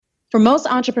For most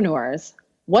entrepreneurs,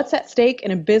 what's at stake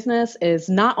in a business is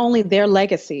not only their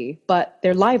legacy, but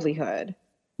their livelihood.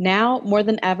 Now, more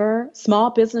than ever, small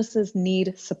businesses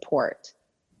need support.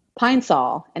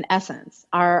 Pine-Sol and Essence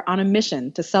are on a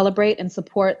mission to celebrate and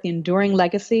support the enduring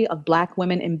legacy of Black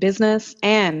women in business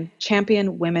and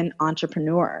champion women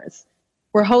entrepreneurs.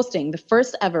 We're hosting the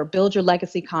first ever Build Your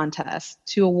Legacy contest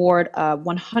to award a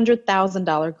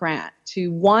 $100,000 grant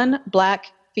to one Black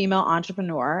female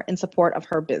entrepreneur in support of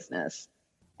her business.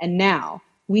 And now,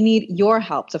 we need your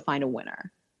help to find a winner.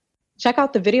 Check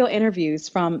out the video interviews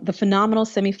from the phenomenal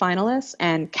semifinalists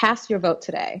and cast your vote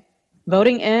today.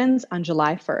 Voting ends on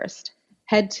July 1st.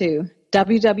 Head to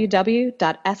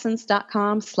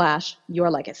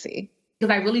www.essence.com/yourlegacy.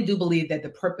 Because I really do believe that the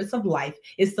purpose of life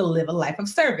is to live a life of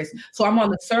service. So I'm on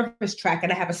the service track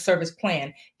and I have a service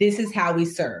plan. This is how we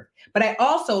serve. But I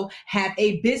also have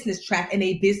a business track and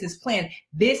a business plan.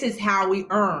 This is how we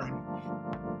earn.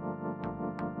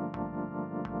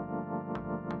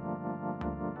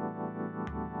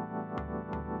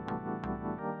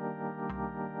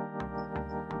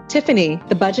 Tiffany,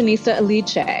 the Budgetnista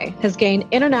Elite, has gained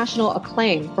international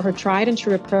acclaim for her tried and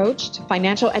true approach to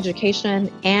financial education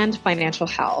and financial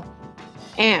health.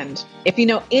 And if you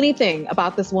know anything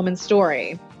about this woman's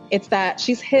story, it's that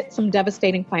she's hit some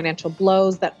devastating financial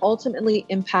blows that ultimately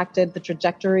impacted the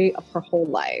trajectory of her whole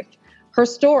life. Her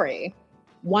story,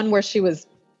 one where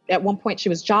at one point she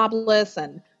was jobless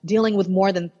and dealing with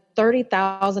more than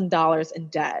 $30,000 in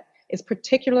debt, is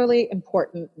particularly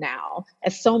important now,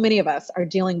 as so many of us are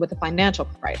dealing with a financial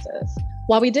crisis.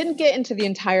 While we didn't get into the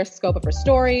entire scope of her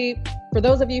story, for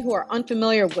those of you who are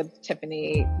unfamiliar with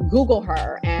Tiffany, Google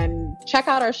her and check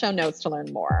out our show notes to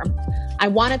learn more. I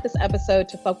wanted this episode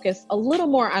to focus a little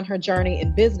more on her journey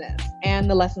in business and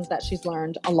the lessons that she's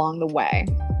learned along the way.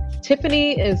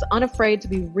 Tiffany is unafraid to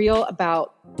be real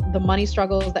about the money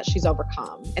struggles that she's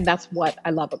overcome, and that's what I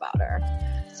love about her.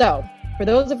 So, for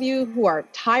those of you who are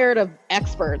tired of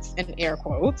experts, in air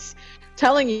quotes,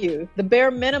 telling you the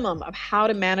bare minimum of how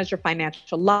to manage your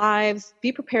financial lives,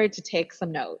 be prepared to take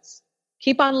some notes.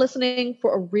 Keep on listening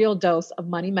for a real dose of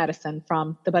money medicine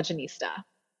from the Budgetnista.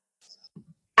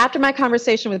 After my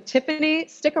conversation with Tiffany,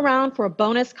 stick around for a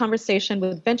bonus conversation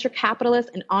with venture capitalist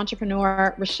and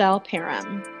entrepreneur Rochelle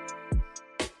Parham.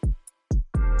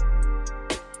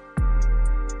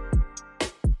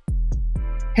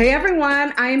 Hey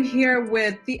everyone, I am here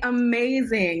with the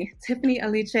amazing Tiffany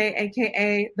Elite,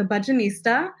 aka the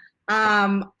Budgetnista.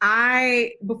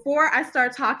 Before I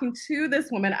start talking to this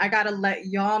woman, I gotta let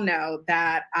y'all know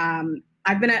that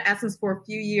I've been at Essence for a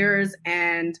few years,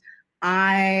 and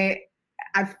I've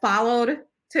followed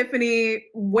Tiffany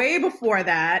way before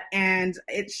that, and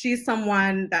she's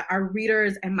someone that our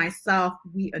readers and myself,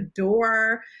 we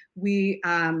adore.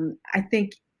 I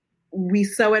think we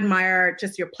so admire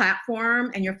just your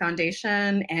platform and your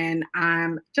foundation, and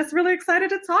I'm just really excited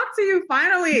to talk to you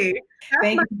finally.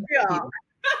 Thank you.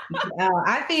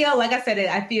 I feel, like I said,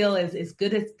 I feel as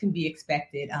good as can be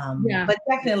expected. But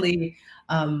definitely,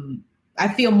 I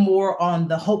feel more on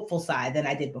the hopeful side than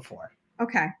I did before.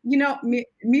 Okay. You know, me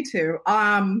too.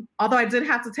 Although I did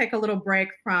have to take a little break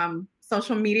from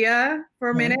social media for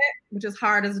a minute, which is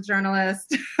hard as a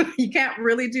journalist. You can't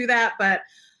really do that, but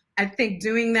I think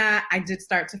doing that, I did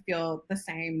start to feel the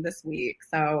same this week.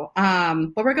 So,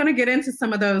 but we're going to get into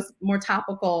some of those more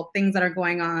topical things that are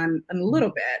going on in a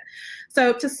little bit.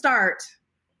 So to start,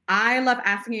 I love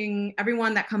asking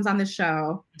everyone that comes on the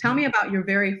show, tell me about your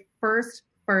very first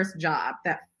job,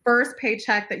 that first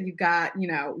paycheck that you got,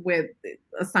 with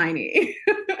a signee.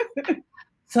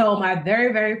 So my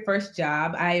very, very first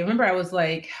job, I remember I was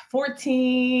like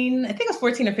 14, I think I was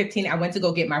 14 or 15. I went to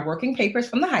go get my working papers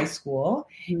from the high school.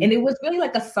 Mm-hmm. And it was really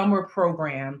like a summer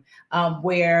program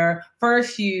where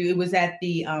first it was at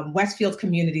the Westfield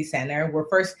Community Center, where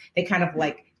first they kind of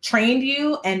like trained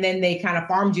you and then they kind of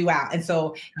farmed you out. And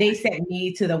so they sent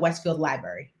me to the Westfield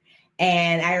Library.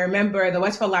 And I remember the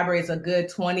Westfield Library is a good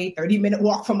 20, 30-minute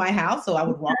walk from my house. So I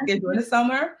would walk there during the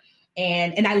summer.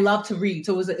 And I love to read.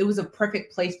 So it was a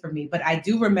perfect place for me. But I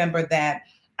do remember that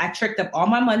I tricked up all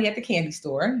my money at the candy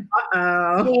store.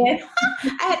 Uh-oh. And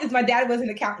I had this, my dad was an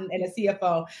accountant and a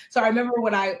CFO. So I remember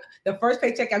when the first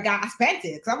paycheck I got, I spent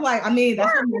it. Cause I'm like,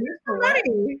 that's what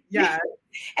money. Yeah.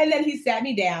 And then he sat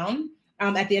me down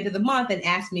at the end of the month and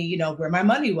asked me, where my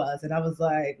money was. And I was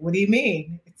like, what do you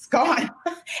mean? It's gone.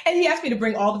 And he asked me to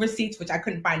bring all the receipts, which I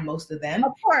couldn't find most of them.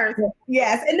 Of course.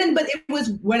 Yes. And then, but it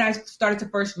was when I started to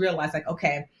first realize, like,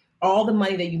 okay, all the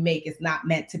money that you make is not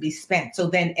meant to be spent. So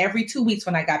then every 2 weeks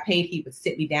when I got paid, he would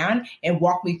sit me down and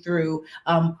walk me through,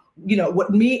 I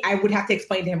would have to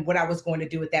explain to him what I was going to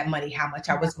do with that money, how much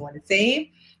I was going to save.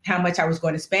 how much I was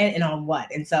going to spend and on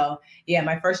what. And so, yeah,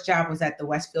 my first job was at the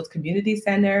Westfield Community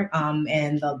Center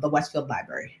and the Westfield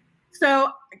Library. So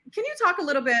can you talk a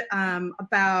little bit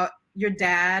about your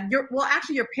dad,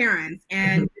 your parents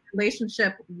and your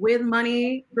relationship with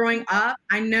money growing up?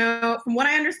 I know from what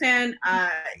I understand,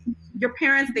 your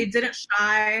parents, they didn't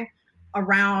shy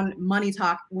around money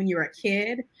talk when you were a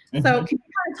kid. Mm-hmm. So can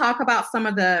you kind of talk about some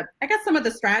of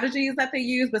the strategies that they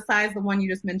use besides the one you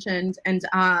just mentioned, and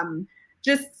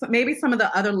just maybe some of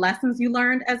the other lessons you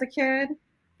learned as a kid?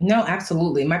 No,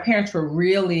 absolutely. My parents were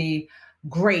really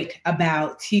great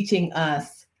about teaching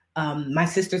us, my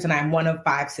sisters and I, I'm one of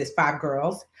five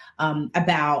girls,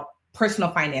 about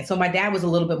personal finance. So my dad was a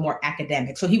little bit more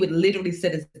academic. So he would literally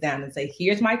sit us down and say,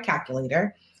 here's my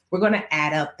calculator. We're going to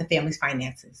add up the family's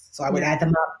finances. So I would add them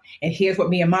up, and here's what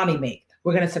me and mommy make.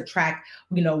 We're going to subtract,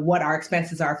 what our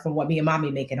expenses are from what me and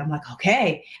mommy make. And I'm like,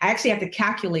 okay. I actually had to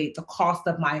calculate the cost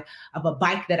of a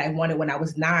bike that I wanted when I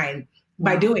was 9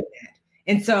 by doing that.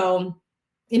 And so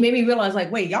it made me realize,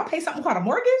 like, wait, y'all pay something called a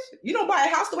mortgage? You don't buy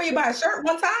a house the way you buy a shirt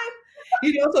one time?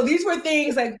 So these were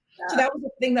things like, so that was the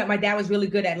thing that my dad was really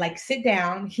good at. Like, sit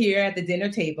down here at the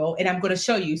dinner table and I'm going to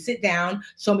show you. Sit down,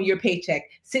 show me your paycheck.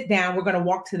 Sit down. We're going to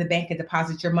walk to the bank and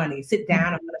deposit your money. Sit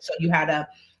down. I'm going to show you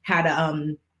how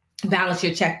to balance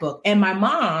your checkbook. And my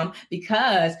mom,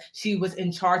 because she was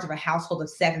in charge of a household of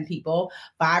 7 people,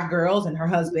 5 girls and her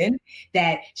husband,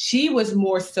 that she was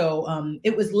more so,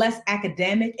 it was less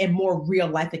academic and more real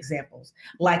life examples.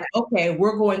 Like, okay,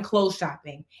 we're going clothes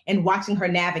shopping, and watching her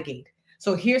navigate.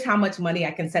 So here's how much money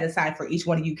I can set aside for each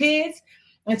one of you kids.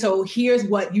 And so here's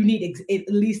what you need,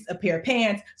 at least a pair of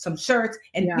pants, some shirts,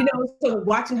 and, so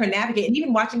watching her navigate and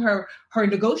even watching her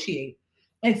negotiate.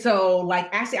 And so, like,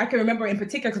 actually, I can remember in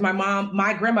particular, because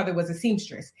my grandmother was a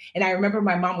seamstress, and I remember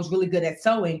my mom was really good at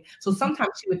sewing. So sometimes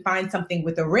she would find something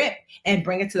with a rip and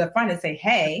bring it to the front and say,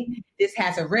 hey, this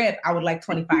has a rip. I would like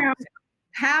 25%. Yeah.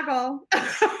 Haggle.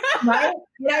 Right?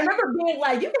 And I remember being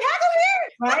like, you can haggle here,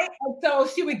 right? And so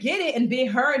she would get it, and being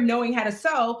her knowing how to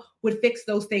sew would fix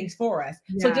those things for us.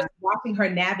 Yeah. So just watching her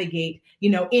navigate,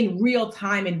 in real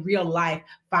time, in real life,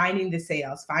 finding the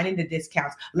sales, finding the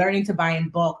discounts, learning to buy in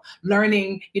bulk,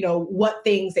 learning, what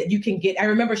things that you can get. I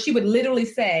remember she would literally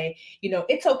say,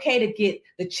 it's okay to get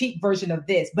the cheap version of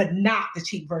this, but not the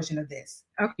cheap version of this.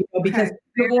 Okay. Because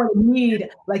you're going to need,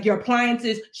 like, your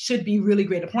appliances should be really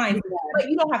great appliances, but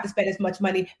you don't have to spend as much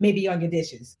money maybe on your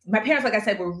dishes. My parents, like I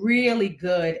said, were really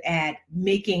good at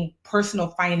making personal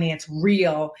finance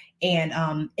real and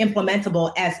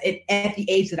implementable at the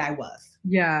age that I was.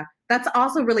 Yeah, that's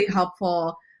also really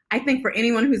helpful, I think, for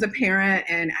anyone who's a parent.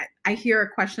 And I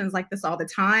hear questions like this all the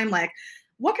time, like,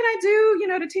 what can I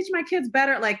do, to teach my kids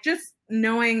better? Like, just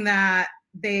knowing that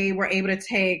they were able to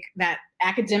take that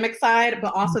academic side,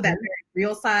 but also that very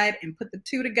real side, and put the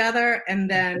two together. And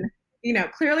then,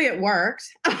 clearly it worked.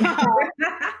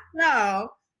 So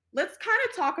let's kind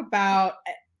of talk about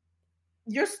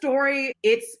your story.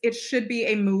 It should be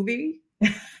a movie, to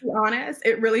be honest.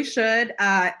 It really should.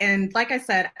 And like I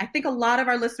said, I think a lot of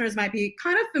our listeners might be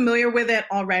kind of familiar with it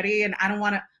already. And I don't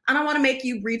want to make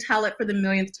you retell it for the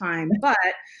millionth time, but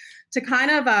to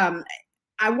kind of,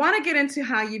 I want to get into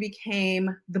how you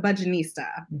became the Budgetnista.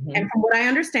 Mm-hmm. And from what I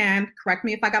understand, correct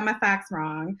me if I got my facts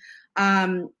wrong,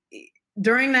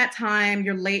 during that time,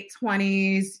 your late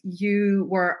 20s, you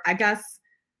were, I guess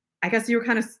you were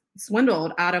kind of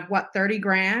swindled out of what, 30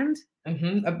 grand?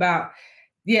 Mm-hmm. About,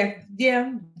 yeah,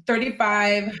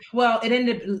 35. Well, it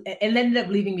ended up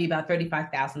leaving me about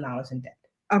 $35,000 in debt.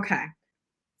 Okay.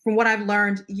 From what I've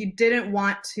learned, you didn't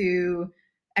want to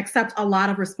accept a lot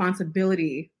of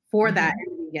responsibility for that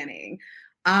in the beginning.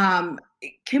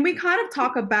 Can we kind of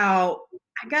talk about,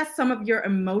 I guess, some of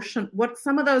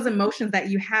those emotions that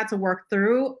you had to work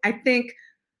through? I think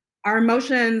our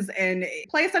emotions and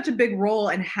play such a big role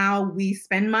in how we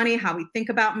spend money, how we think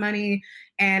about money.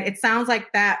 And it sounds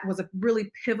like that was a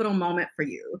really pivotal moment for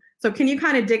you. So can you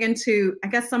kind of dig into, I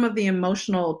guess, some of the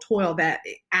emotional toil that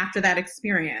after that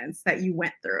experience that you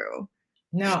went through?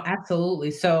 No,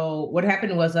 absolutely. So what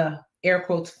happened was air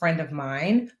quotes friend of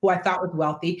mine who I thought was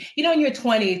wealthy, in your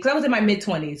 20s, because I was in my mid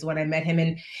 20s when I met him.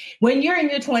 And when you're in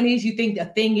your 20s, you think the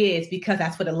thing is because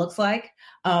that's what it looks like.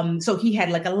 So he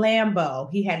had like a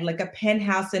Lambo, he had like a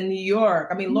penthouse in New York.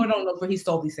 I mean, Lord only knows where he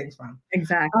stole these things from.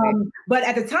 Exactly. But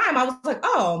at the time I was like,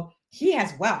 oh, he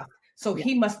has wealth. So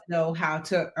he must know how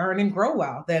to earn and grow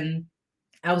wealth. And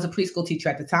I was a preschool teacher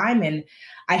at the time, and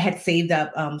I had saved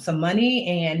up some money.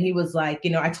 And he was like,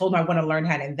 I told him I want to learn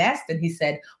how to invest. And he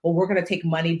said, well, we're going to take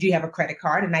money. Do you have a credit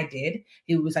card? And I did.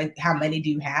 He was like, how many do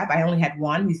you have? I only had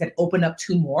one. He said, open up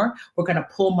 2 more. We're going to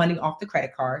pull money off the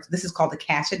credit cards. This is called the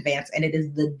cash advance, and it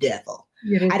is the devil.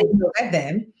 I didn't know that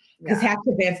then. Because cash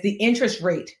advance, the interest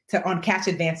rate on cash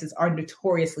advances are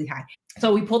notoriously high.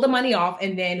 So we pulled the money off,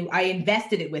 and then I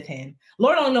invested it with him.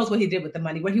 Lord only knows what he did with the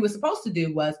money. What he was supposed to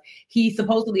do was he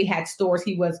supposedly had stores.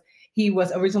 He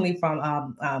was originally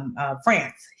from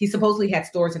France. He supposedly had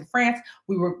stores in France.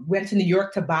 We went to New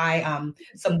York to buy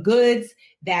some goods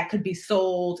that could be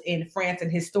sold in France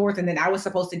in his stores, and then I was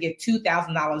supposed to get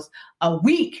 $2,000 a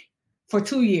week for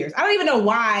 2 years. I don't even know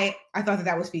why I thought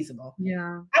that was feasible.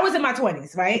 Yeah. I was in my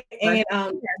 20s, right? And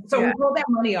so we pulled that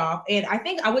money off. And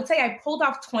I would say I pulled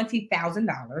off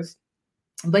 $20,000.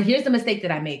 But here's the mistake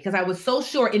that I made, because I was so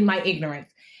sure in my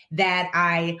ignorance that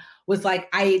I was like,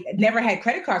 I never had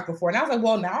credit cards before. And I was like,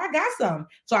 well, now I got some.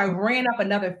 So I ran up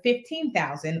another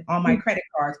 $15,000 on my credit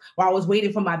cards while I was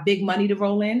waiting for my big money to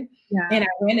roll in. Yeah. And I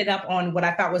ran it up on what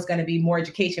I thought was going to be more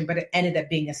education, but it ended up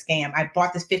being a scam. I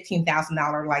bought this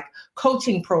 $15,000 like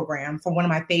coaching program from one of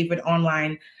my favorite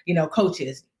online,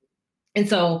 coaches. And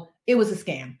so it was a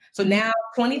scam. So now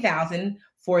 20,000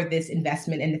 for this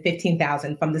investment and the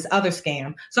 15,000 from this other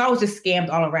scam. So I was just scammed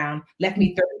all around, left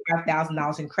me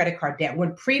 $35,000 in credit card debt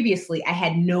when previously I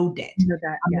had no debt,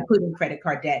 including credit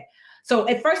card debt. So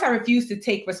at first I refused to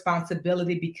take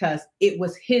responsibility because it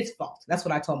was his fault. That's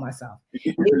what I told myself.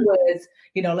 It was,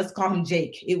 let's call him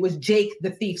Jake. It was Jake, the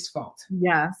thief's fault.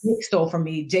 Yes. Jake stole from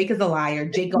me. Jake is a liar.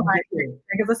 Jake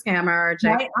is a scammer.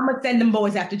 Jake. Right? I'm going to send them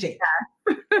boys after Jake.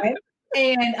 Yeah. Right?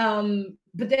 And,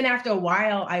 but then after a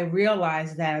while, I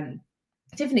realized that,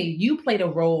 Tiffany, you played a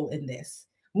role in this.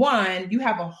 One, you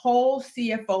have a whole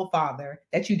CFO father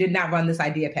that you did not run this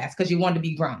idea past because you wanted to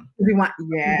be grown. Grown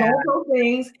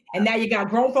things, and now you got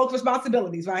grown folks'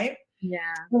 responsibilities, right? Yeah.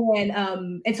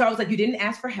 And so I was like, you didn't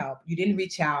ask for help. You didn't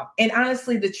reach out. And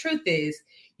honestly, the truth is,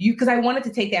 because I wanted to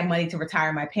take that money to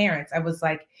retire my parents. I was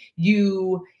like,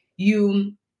 it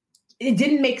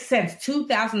didn't make sense.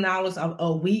 $2,000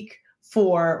 a week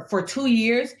for 2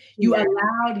 years, you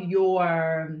allowed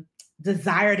your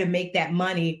desire to make that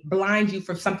money blind you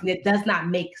from something that does not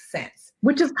make sense.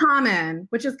 Which is common.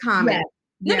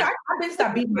 Yeah. I've been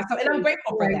stopped beating myself, and I'm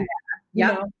grateful for that.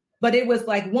 Yeah. But it was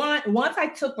like once I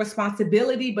took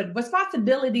responsibility, but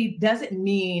responsibility doesn't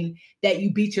mean that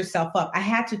you beat yourself up. I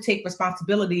had to take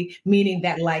responsibility, meaning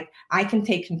that like I can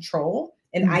take control.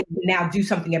 And I can now do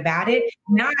something about it,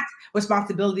 not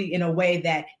responsibility in a way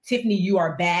that, Tiffany, you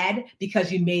are bad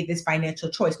because you made this financial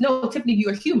choice. No, Tiffany,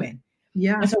 you're human.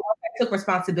 Yeah. And so once I took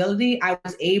responsibility, I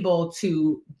was able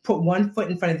to put one foot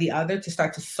in front of the other to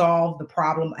start to solve the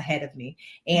problem ahead of me.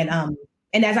 And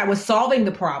as I was solving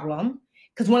the problem,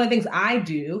 because one of the things I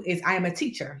do is I am a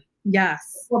teacher.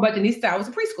 Yes. For Budgetnista, I was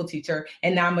a preschool teacher,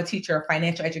 and now I'm a teacher of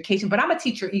financial education, but I'm a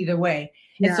teacher either way.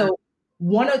 Yeah. And so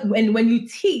when you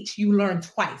teach, you learn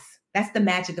twice. That's the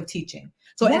magic of teaching.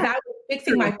 So as I was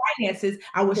fixing my finances,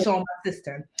 I was showing my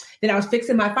sister. Then I was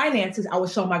fixing my finances, I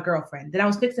was showing my girlfriend. Then I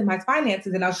was fixing my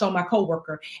finances, and I was showing my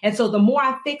coworker. And so the more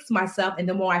I fixed myself and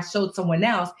the more I showed someone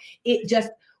else, it just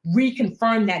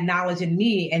reconfirmed that knowledge in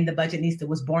me, and the Budgetnista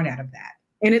was born out of that.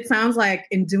 And it sounds like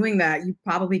in doing that, you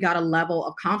probably got a level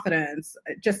of confidence,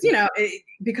 just,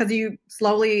 because you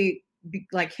slowly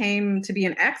came to be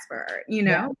an expert,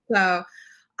 Yeah.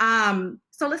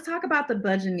 So let's talk about the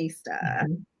Budgetnista.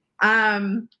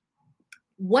 Mm-hmm.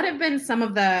 What have been some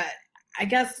of the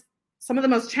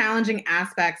most challenging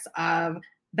aspects of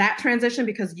that transition?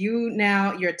 Because you're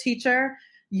a teacher,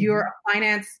 you're a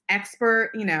finance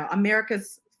expert,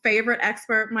 America's favorite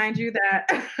expert, mind you, that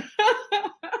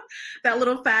that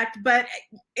little fact. But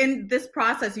in this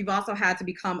process, you've also had to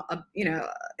become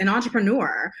an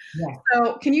entrepreneur. Yeah.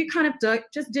 So can you kind of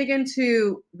just dig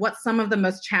into what some of the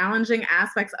most challenging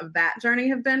aspects of that journey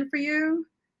have been for you?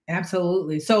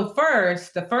 Absolutely. So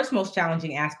the first most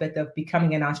challenging aspect of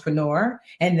becoming an entrepreneur,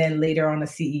 and then later on a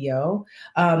CEO,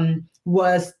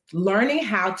 was learning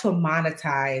how to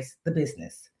monetize the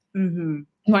business. Mm-hmm.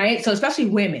 Right. So especially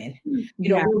women,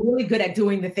 we're really good at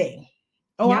doing the thing.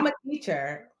 Oh, yeah. I'm a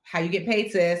teacher. How you get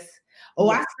paid, sis? Oh,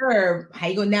 I serve. How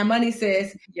you getting that money,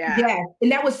 sis? Yeah.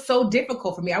 And that was so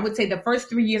difficult for me. I would say the first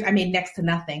 3 years I made next to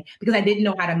nothing because I didn't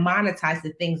know how to monetize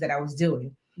the things that I was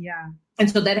doing. Yeah. And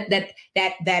so that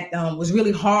was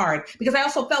really hard because I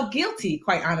also felt guilty,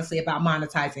 quite honestly, about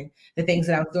monetizing the things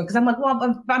that I was doing. Because I'm like, well,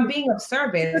 if I'm being of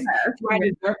service, I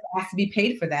deserve to have to be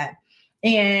paid for that.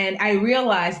 And I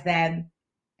realized that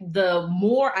the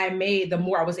more I made, the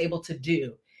more I was able to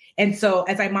do. And so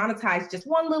as I monetized just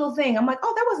one little thing, I'm like,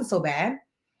 oh, that wasn't so bad.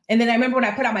 And then I remember when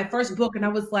I put out my first book and I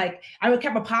was like, I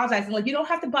kept apologizing, like, you don't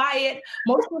have to buy it.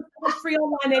 Most of it's free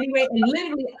online anyway. And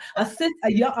literally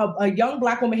a young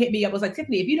Black woman hit me up, was like,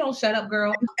 Tiffany, if you don't shut up,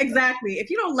 girl. Exactly. If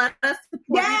you don't let us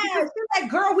support yes, you, she's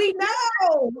like, girl, we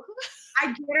know. I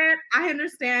get it. I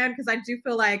understand, because I do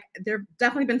feel like there have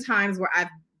definitely been times where I've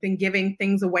been giving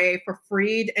things away for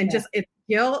free and just it's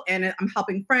guilt and I'm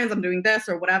helping friends, I'm doing this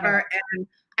or whatever. And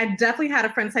I definitely had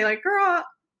a friend say like, girl,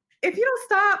 if you don't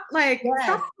stop, like,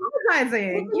 stop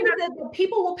apologizing. You know, the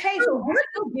people will pay. So we're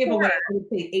still giving away, I would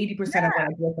say 80% of what I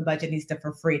do at the Budgetnista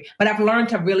for free. But I've learned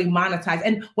to really monetize.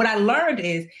 And what I learned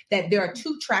is that there are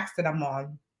 2 tracks that I'm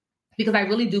on, because I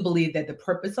really do believe that the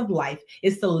purpose of life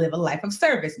is to live a life of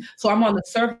service. So I'm on the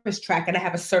service track and I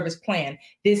have a service plan.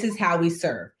 This is how we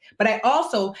serve. But I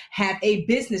also have a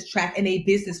business track and a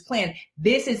business plan.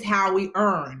 This is how we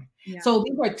earn. Yeah. So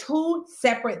these are 2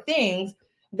 separate things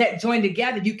that join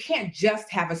together. You can't just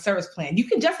have a service plan. You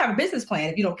can just have a business plan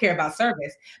if you don't care about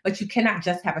service, but you cannot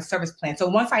just have a service plan. So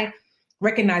once I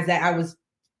recognized that, I was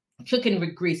cooking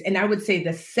with grease. And I would say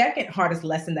the second hardest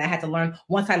lesson that I had to learn,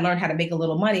 once I learned how to make a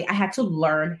little money, I had to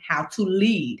learn how to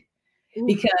lead. Ooh.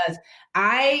 Because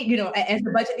I, as a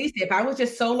budgetista, if I was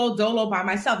just solo dolo by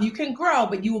myself, you can grow,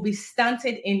 but you will be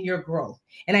stunted in your growth.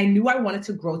 And I knew I wanted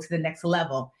to grow to the next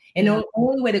level. And the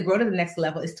only way to grow to the next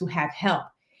level is to have help.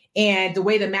 And the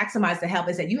way to maximize the help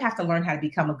is that you have to learn how to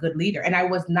become a good leader. And I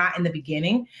was not in the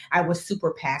beginning. I was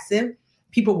super passive.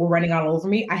 People were running all over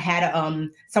me. I had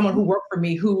someone who worked for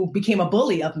me who became a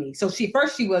bully of me. So she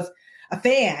was a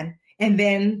fan, and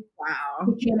then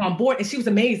she came on board, and she was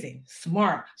amazing,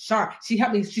 smart, sharp. She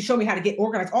helped me. She showed me how to get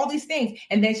organized, all these things.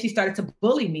 And then she started to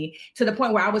bully me to the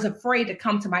point where I was afraid to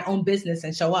come to my own business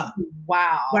and show up.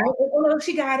 Wow. Right? Oh, no,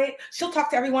 she got it. She'll talk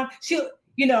to everyone.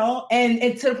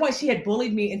 And to the point she had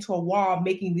bullied me into a wall,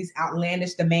 making these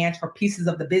outlandish demands for pieces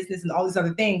of the business and all these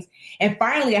other things. And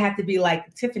finally, I had to be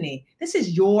like, Tiffany, this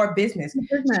is your business.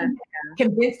 She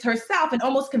convinced herself and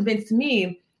almost convinced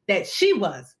me that she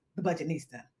was the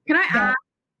Budgetnista. Can I ask?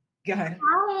 Go ahead.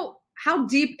 How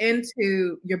deep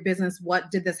into your business,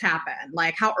 what did this happen?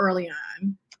 Like, how early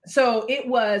on? So it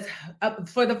was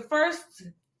for the first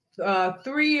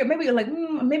 3 or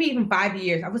maybe even 5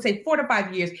 years. I would say 4 to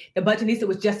 5 years. The Budgetnista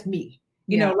was just me,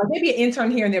 like maybe an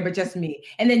intern here and there, but just me.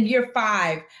 And then year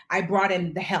 5, I brought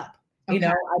in the help. I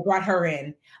brought her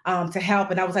in to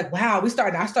help, and I was like, wow, we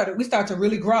started to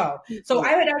really grow. So I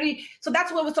had already. So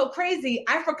that's what was so crazy.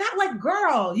 I forgot, like,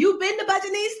 girl, you've been the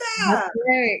Budgetnista. That's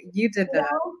great. You did that.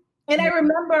 And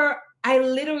I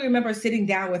literally remember sitting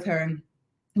down with her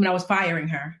when I was firing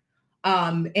her.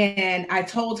 And I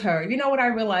told her, you know what, I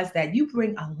realized that you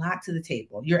bring a lot to the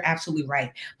table. You're absolutely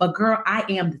right. But girl, I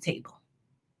am the table.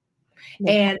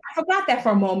 And I forgot that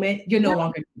for a moment. You're no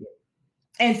longer needed.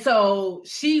 And so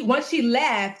once she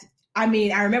left, I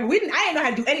remember I didn't know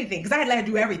how to do anything, because I had let her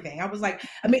do everything. I was like,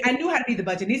 I knew how to be the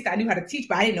Budgetnista. I knew how to teach,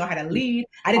 but I didn't know how to lead.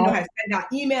 I didn't know how to send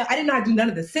out email. I didn't know how to do none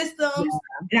of the systems.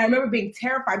 Yeah. And I remember being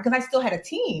terrified because I still had a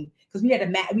team, because we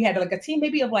had like a team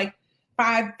maybe of like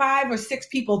five or 6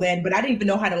 people then, but I didn't even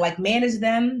know how to like manage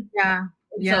them. Yeah.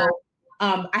 So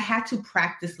I had to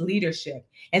practice leadership.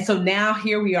 And so now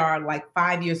here we are, like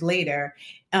 5 years later.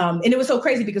 And it was so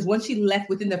crazy because once she left,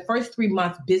 within the first 3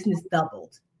 months, business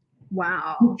doubled.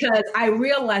 Wow. Because I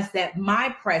realized that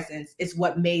my presence is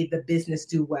what made the business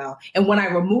do well. And when I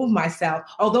removed myself,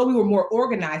 although we were more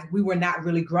organized, we were not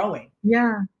really growing.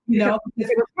 Yeah. Because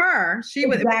it was her. She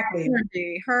was exactly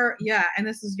energy. Her, and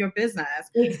this is your business.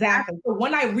 Exactly. So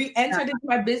when I re-entered into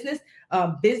my business,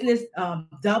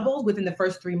 doubled within the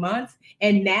first 3 months.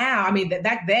 And now,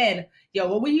 back then,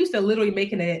 what we used to literally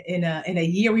make in a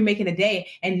year, we make in a day.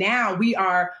 And now we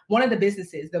are one of the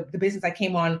businesses, the business I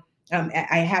came on.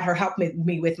 I had her help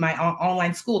me with my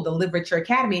online school, the Literature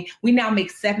Academy. We now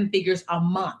make 7 figures a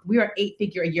month. We are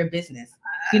 8-figure a year business.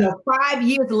 5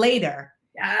 years later,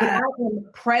 but I am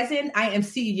present. I am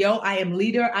CEO. I am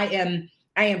leader. I am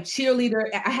cheerleader.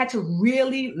 I had to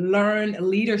really learn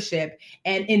leadership.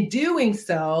 And in doing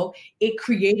so, it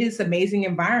created this amazing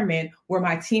environment where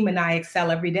my team and I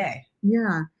excel every day.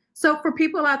 Yeah. So for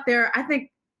people out there, I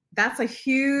think that's a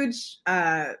huge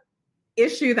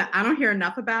issue that I don't hear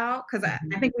enough about, because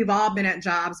I think we've all been at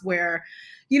jobs where,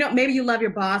 maybe you love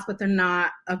your boss, but they're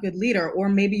not a good leader. Or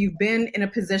maybe you've been in a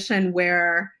position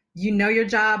where you know your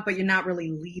job, but you're not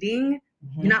really leading.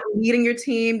 You're not leading your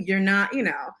team. You're not,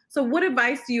 So what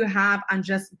advice do you have on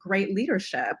just great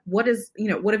leadership? What have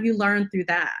you learned through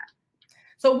that?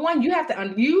 So one, you have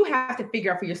to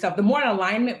figure out for yourself, the more in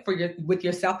alignment with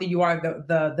yourself that you are,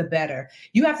 the better.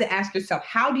 You have to ask yourself,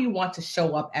 how do you want to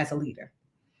show up as a leader?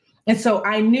 And so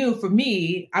I knew for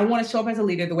me, I want to show up as a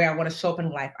leader the way I want to show up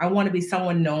in life. I want to be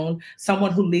someone known,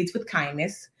 someone who leads with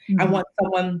kindness. I want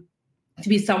someone to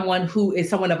be someone who is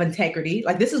someone of integrity.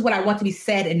 Like, this is what I want to be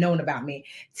said and known about me.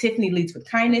 Tiffany leads with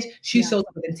kindness. She shows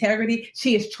up with integrity.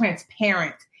 She is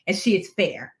transparent and she is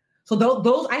fair. So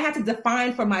those I had to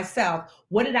define for myself.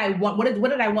 What did I want? What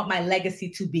did I want my legacy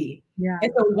to be? Yeah.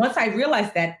 And so once I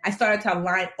realized that, I started to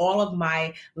align all of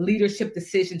my leadership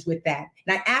decisions with that.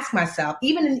 And I asked myself,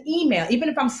 even in email, even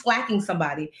if I'm slacking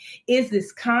somebody, is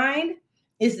this kind?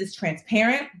 Is this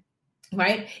transparent?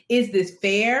 Right? Is this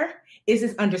fair? Is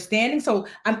this understanding? So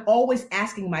I'm always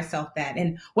asking myself that.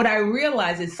 And what I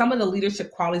realized is some of the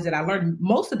leadership qualities that I learned,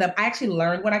 most of them I actually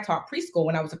learned when I taught preschool,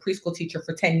 when I was a preschool teacher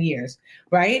for 10 years,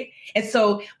 right? And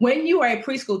so when you are a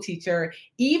preschool teacher,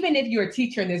 even if you're a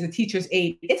teacher and there's a teacher's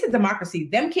aide, it's a democracy.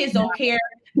 Them kids don't care.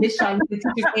 Miss Charlotte, the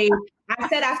teacher's aide. I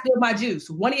said I spilled my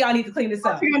juice. One of y'all need to clean this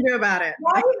up. What are you gonna do about it?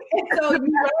 Right? And so you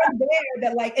learn there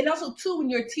that, like, and also too, when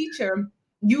you're a teacher,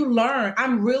 you learn.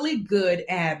 I'm really good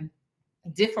at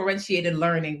differentiated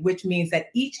learning, which means that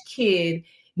each kid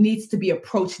needs to be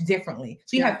approached differently.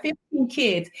 So you have 15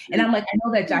 kids, and I'm like, I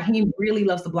know that Jaheim really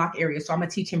loves the block area, so I'm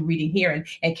gonna teach him reading here,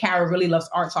 and Kara really loves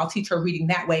art, so I'll teach her reading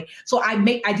that way. So I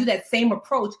do that same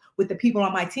approach with the people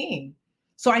on my team.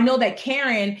 So I know that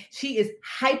Karen, she is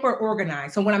hyper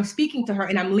organized. So when I'm speaking to her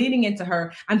and I'm leaning into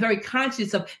her, I'm very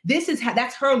conscious of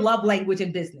that's her love language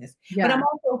in business. Yeah. But I'm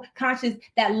also conscious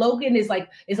that Logan is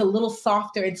a little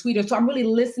softer and sweeter. So I'm really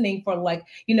listening for, like,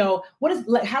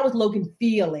 how is Logan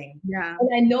feeling? Yeah. And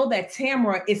I know that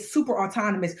Tamara is super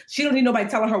autonomous. She don't need nobody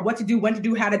telling her what to do, when to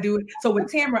do, how to do it. So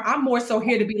with Tamara, I'm more so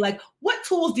here to be like, what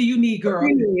tools do you need, girl?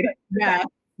 Yeah.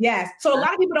 Yes. So a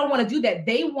lot of people don't want to do that.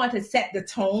 They want to set the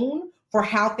tone for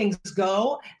how things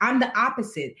go. I'm the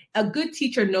opposite. A good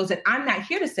teacher knows that I'm not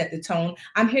here to set the tone.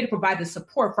 I'm here to provide the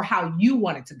support for how you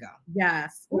want it to go.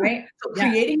 Yes. Right? So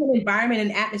creating an environment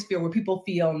and atmosphere where people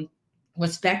feel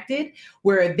respected,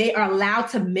 where they are allowed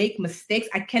to make mistakes.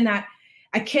 I cannot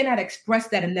express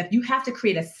that enough. You have to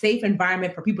create a safe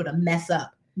environment for people to mess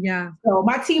up. Yeah. So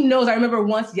my team knows. I remember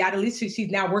once, Yadalise, she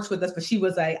now works with us, but she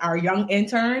was our young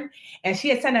intern, and she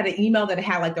had sent out an email that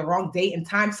had like the wrong date and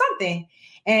time, something.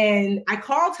 And I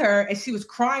called her and she was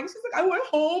crying. She's like, I went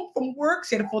home from work.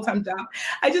 She had a full-time job.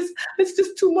 It's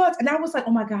just too much. And I was like,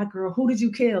 oh my God, girl, who did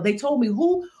you kill? They told me,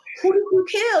 who did you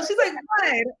kill? She's like,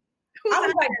 what? I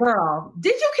was like, girl,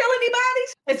 did you kill anybody?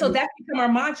 And so that's become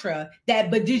our mantra,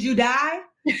 but did you die?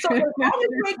 So as long as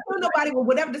you ain't kill nobody with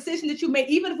whatever decision that you make,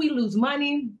 even if we lose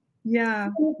money,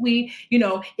 if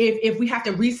we have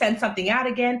to resend something out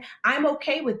again, I'm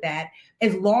okay with that,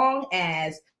 as long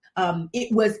as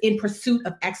it was in pursuit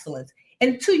of excellence.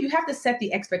 And two, you have to set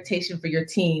the expectation for your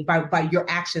team by your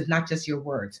actions, not just your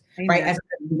words, right? As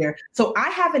a leader. So I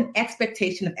have an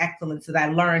expectation of excellence that I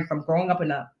learned from growing up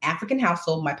in an African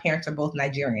household. My parents are both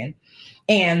Nigerian.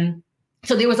 And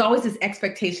so there was always this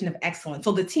expectation of excellence.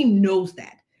 So the team knows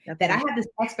that I have this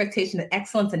expectation of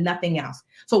excellence and nothing else.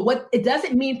 So it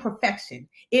doesn't mean perfection.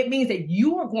 It means that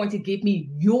you are going to give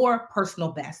me your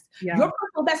personal best. Yeah. Your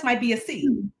personal best might be a C.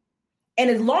 And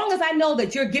as long as I know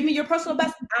that you're giving me your personal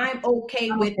best, I'm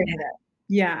okay with that.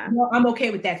 Yeah. I'm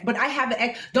okay with that. But I have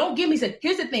don't give me,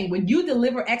 here's the thing. When you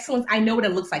deliver excellence, I know what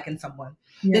it looks like in someone.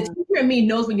 Yeah. The teacher in me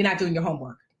knows when you're not doing your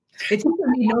homework. The teacher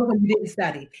in me knows when you didn't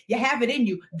study. You have it in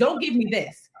you. Don't give me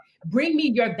this. Bring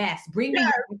me your best. Bring me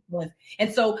your excellence.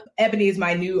 And so Ebony is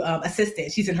my new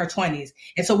assistant. She's in her 20s.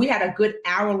 And so we had a good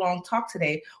hour-long talk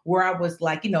today where I was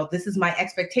like, this is my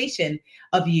expectation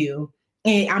of you.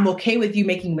 And I'm okay with you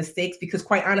making mistakes, because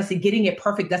quite honestly, getting it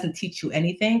perfect doesn't teach you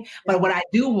anything. But what I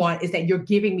do want is that you're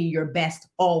giving me your best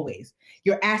always.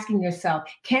 You're asking yourself,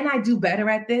 can I do better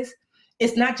at this?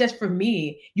 It's not just for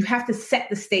me. You have to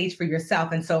set the stage for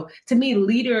yourself. And so to me,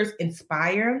 leaders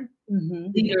inspire,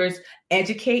 leaders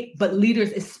educate, but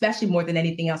leaders, especially more than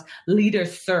anything else,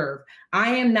 leaders serve. I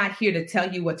am not here to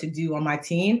tell you what to do on my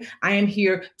team. I am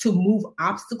here to move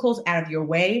obstacles out of your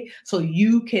way so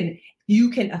you can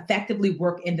effectively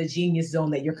work in the genius zone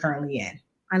that you're currently in.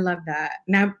 I love that.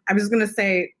 Now, I was going to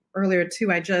say earlier too,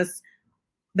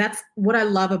 that's what I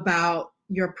love about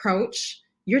your approach.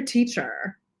 Your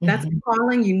teacher, that's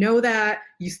calling, that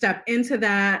you step into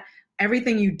that.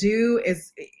 Everything you do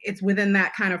it's within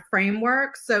that kind of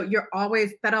framework. So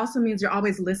that also means you're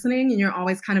always listening, and you're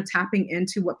always kind of tapping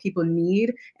into what people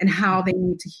need and how they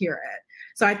need to hear it.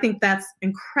 So I think that's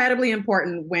incredibly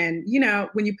important when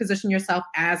you position yourself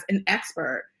as an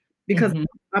expert, because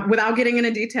without getting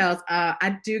into details,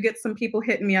 I do get some people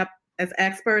hitting me up as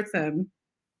experts, and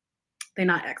they're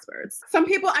not experts. Some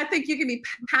people, I think you can be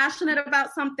passionate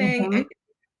about something and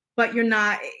but you're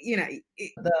not,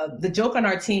 The joke on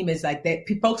our team is like that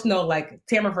folks know, like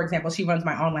Tamara, for example, she runs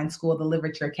my online school, the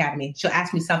Literature Academy. She'll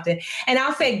ask me something and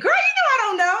I'll say, girl, I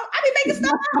don't know. I be making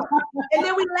stuff up. And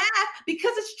then we laugh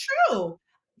because it's true.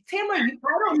 Tamara,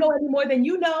 I don't know any more than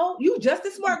you know. You just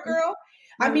a smart girl.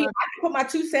 I mean, I can put my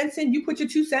 2 cents in, you put your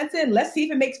 2 cents in. Let's see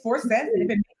if it makes 4 cents. And if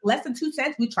it makes less than 2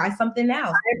 cents, we try something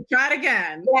else. Try it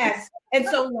again. Yes. And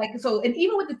and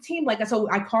even with the team, so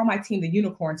I call my team the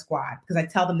Unicorn Squad because I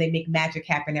tell them they make magic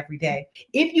happen every day.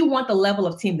 If you want the level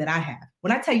of team that I have,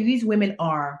 when I tell you these women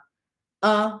are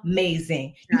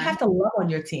amazing, you have to love on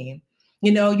your team.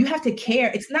 You have to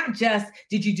care. It's not just,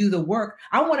 did you do the work?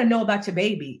 I want to know about your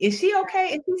baby. Is she okay?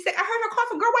 Is she sick? I heard her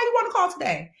coughing. Girl, why you want to call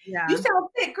today? Yeah. You sound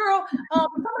sick, girl.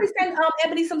 Somebody send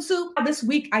Ebony some soup. This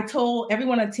week, I told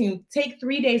everyone on the team, take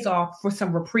 3 days off for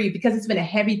some reprieve because it's been a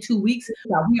heavy 2 weeks.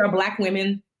 We are Black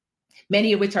women,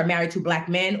 many of which are married to Black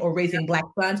men or raising Black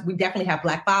sons. We definitely have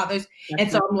Black fathers.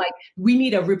 And so I'm like, we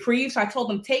need a reprieve. So I told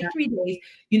them, take 3 days.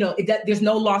 There's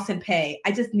no loss in pay.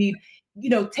 I just need,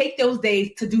 take those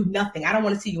days to do nothing. I don't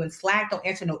want to see you in Slack. Don't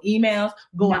answer no emails.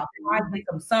 Go outside, get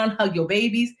some sun, hug your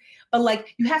babies. But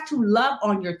you have to love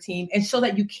on your team and show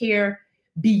that you care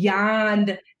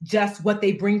beyond just what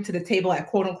they bring to the table at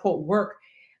quote unquote work.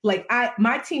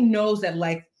 My team knows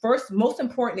that first, most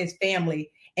important is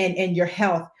family and your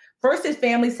health. First is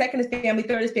family, second is family,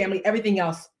 third is family. Everything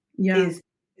else is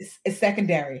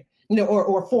secondary,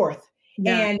 or fourth.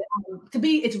 Yeah. And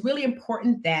it's really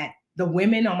important that the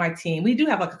women on my team, we do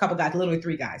have a couple guys, literally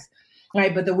 3 guys,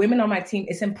 right? But the women on my team,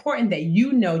 it's important that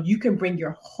you can bring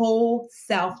your whole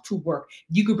self to work.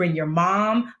 You could bring your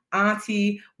mom,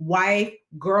 auntie, wife,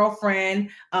 girlfriend,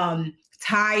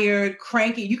 tired,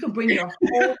 cranky. You can bring your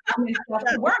whole self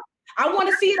to work. I want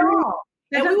to see it all.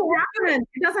 It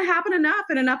doesn't happen enough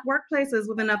in enough workplaces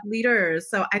with enough leaders.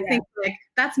 So I think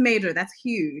that's major. That's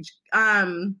huge.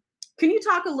 Can you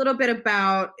talk a little bit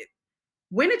about,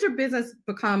 when did your business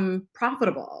become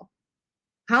profitable?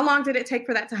 How long did it take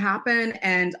for that to happen?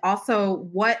 And also,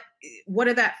 what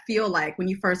did that feel like when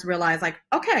you first realized,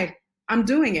 okay, I'm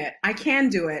doing it. I can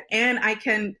do it, and I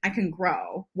can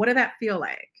grow. What did that feel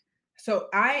like? So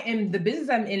the business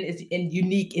I'm in is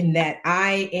unique in that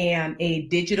I am a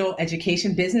digital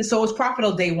education business. So it's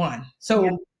profitable day one.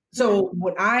 So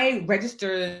when I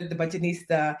registered the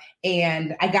Budgetnista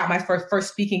and I got my first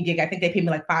speaking gig, I think they paid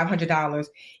me $500.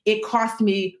 It cost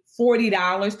me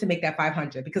 $40 to make that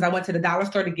 $500 because I went to the dollar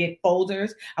store to get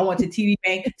folders. I went to TD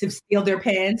Bank to steal their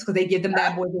pens because they give them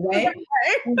bad boys away.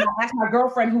 And I asked my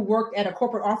girlfriend who worked at a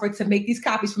corporate office to make these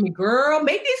copies for me. Girl,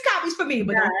 make these copies for me,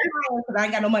 but because I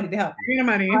ain't got no money to help. Your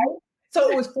money. Right? So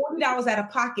it was $40 out of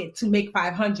pocket to make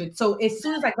 $500. So as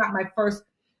soon as I got my first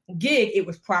gig, it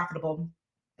was profitable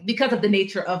because of the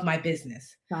nature of my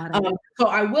business. So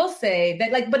I will say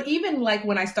that but even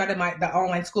when I started the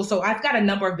online school, so I've got a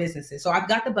number of businesses. So I've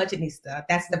got the Budgetnista.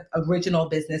 That's the original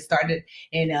business, started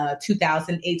in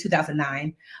 2008,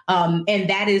 2009. And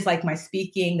that is my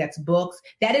speaking, that's books.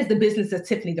 That is the business of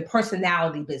Tiffany, the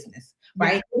personality business,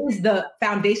 right? Yeah. It is the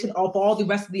foundation of all the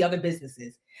rest of the other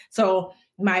businesses. So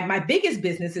my biggest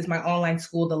business is my online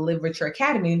school, the Literature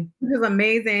Academy. This is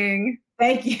amazing.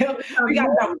 Thank you. We got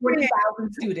about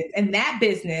 40,000 students. And that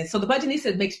business, so the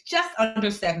Budgetnista makes just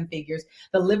under 7 figures.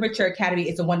 The Literature Academy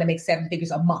is the one that makes 7 figures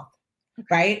a month,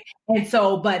 right? And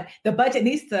so, but the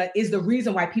Budgetnista is the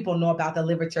reason why people know about the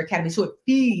Literature Academy. So it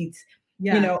feeds,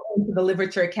 into the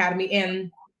Literature Academy.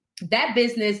 And that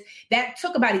business, that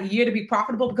took about a year to be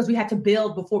profitable because we had to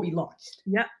build before we launched.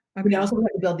 Yep. Okay. We also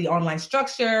had to build the online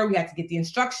structure. We had to get the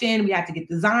instruction. We had to get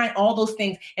design, all those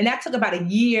things. And that took about a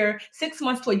year, 6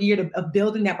 months to a year of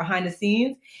building that behind the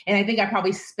scenes. And I think I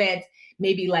probably spent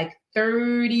maybe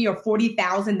 $30,000 or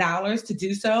 $40,000 to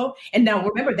do so. And now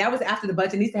remember, that was after the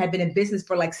Budgetnista had been in business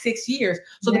for 6 years.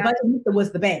 So the Budgetnista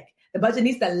was the bank. The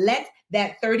Budgetnista let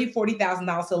that $30,000,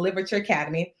 $40,000 to the Literature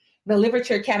Academy. The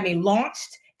Literature Academy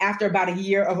launched after about a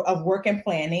year of work and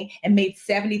planning and made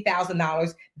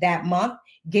 $70,000 that month.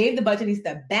 Gave the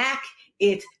Budgetnista back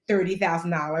its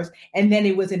 $30,000, and then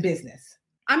it was in business.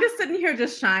 I'm just sitting here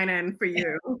just shining for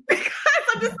you because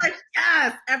I'm just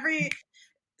yes,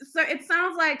 so it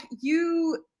sounds like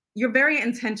you're very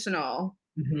intentional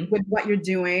with what you're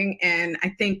doing. And I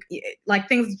think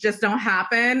things just don't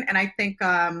happen. And I think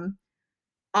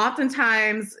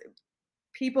oftentimes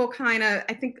people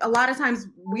I think a lot of times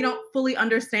we don't fully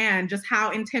understand just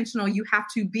how intentional you have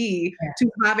to be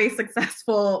to have a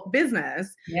successful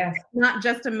business. Yes. It's not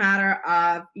just a matter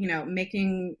of,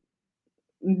 making,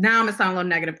 now I'm gonna sound a little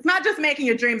negative. It's not just making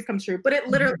your dreams come true, but it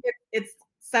literally, it's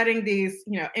setting these,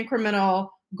 incremental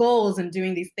goals and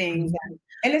doing these things.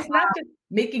 And it's not just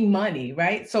making money,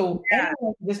 right? So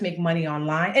anyone can just make money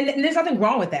online, and there's nothing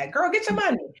wrong with that. Girl, get your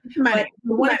money. But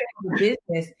the one thing with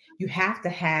business, you have to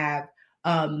have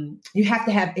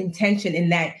intention in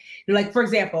that. Like, for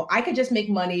example, I could just make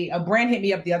money. A brand hit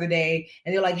me up the other day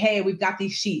and they're like, hey, we've got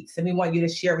these sheets and we want you to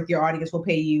share with your audience. We'll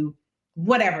pay you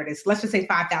whatever it is. Let's just say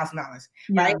 $5,000,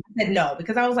 right? I said no,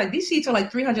 because I was like, these sheets are like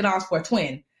 $300 for a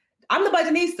twin. I'm the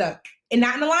budgetista and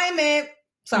not in alignment.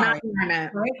 Sorry.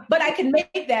 Right? But I can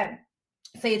make that,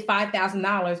 say it's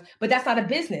 $5,000, but that's not a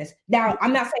business. Now,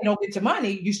 I'm not saying don't get your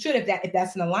money. You should if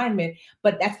that's an alignment,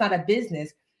 but that's not a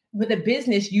business. With a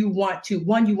business, you want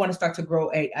to start to grow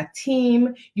a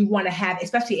team. You want to have,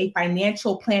 especially a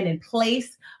financial plan in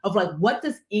place of like, what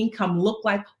does income look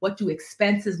like? What do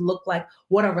expenses look like?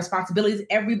 What are responsibilities?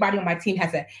 Everybody on my team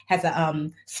has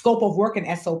a scope of work,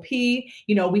 an SOP.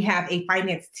 You know, we have a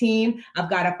finance team. I've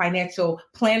got a financial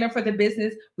planner for the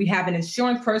business. We have an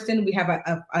insurance person. We have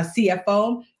a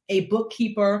CFO, a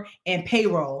bookkeeper, and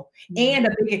payroll, and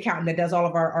a big accountant that does all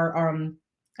of our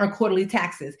quarterly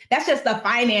taxes. That's just the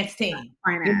finance team.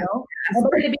 You know?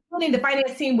 And in the beginning, the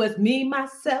finance team was me,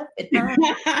 myself, and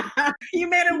I. You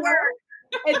made it work.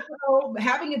 And so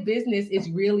having a business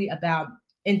is really about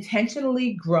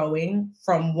intentionally growing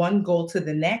from one goal to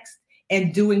the next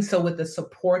and doing so with the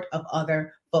support of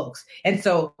other folks. And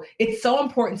so it's so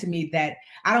important to me that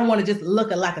I don't want to just look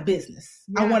like a business.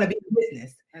 I want to be a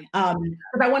business.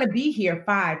 Because I want to be here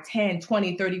 5, 10,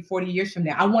 20, 30, 40 years from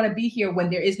now. I want to be here when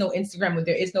there is no Instagram, when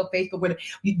there is no Facebook, when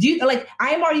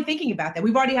I am already thinking about that.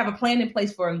 We've already have a plan in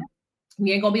place for,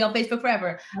 we ain't gonna be on Facebook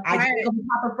forever. I ain't gonna be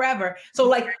popular forever. So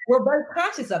like, we're very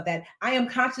conscious of that. I am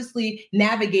consciously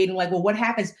navigating like, well, what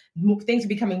happens? Things are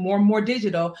becoming more and more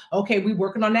digital. Okay, we're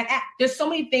working on that app. There's so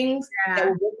many things that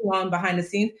we're working on behind the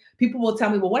scenes. People will tell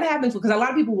me, well, what happens? Because a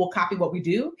lot of people will copy what we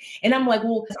do. And I'm like,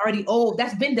 well, it's already old.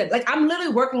 That's been done. Like, I'm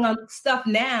literally working on stuff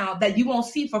now that you won't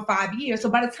see for 5 years. So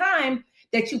by the time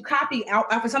that you copy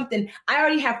out for something, I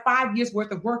already have 5 years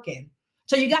worth of work in.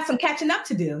 So you got some catching up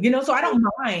to do, you know, so I don't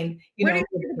mind. Where do you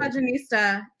see the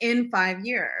Budgetnista in 5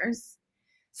 years?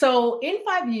 So in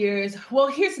 5 years, well,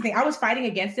 here's the thing. I was fighting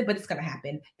against it, but it's going to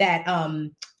happen. That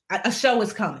a show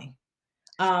is coming.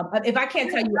 If I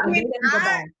can't tell you,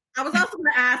 I was also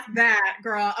going to ask that,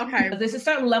 girl. Okay. There's a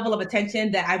certain level of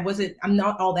attention that I'm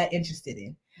not all that interested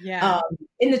in. Yeah.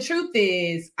 And the truth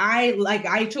is,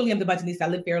 I truly am the Budgetista. I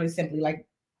live fairly simply. Like,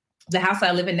 the house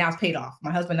I live in now is paid off.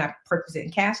 My husband and I purchased it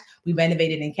in cash. We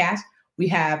renovated in cash. We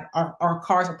have our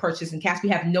cars are purchased in cash. We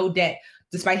have no debt,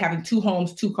 despite having 2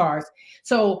 homes, 2 cars.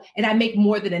 So, and I make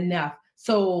more than enough.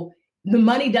 So the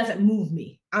money doesn't move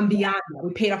me. I'm beyond that.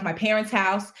 We paid off my parents'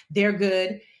 house. They're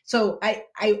good. So I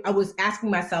was asking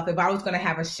myself, if I was going to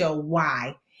have a show,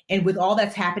 why? And with all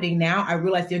that's happening now, I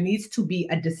realized there needs to be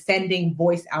a descending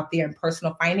voice out there in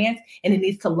personal finance, and it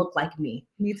needs to look like me.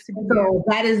 So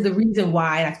that is the reason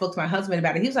why. And I spoke to my husband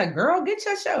about it. He was like, girl, get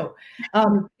your show.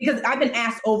 Because I've been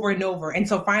asked over and over. And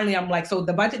so finally I'm like, so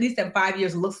the Budgetista in 5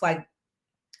 years looks like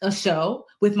a show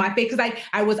with my face. Because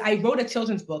I wrote a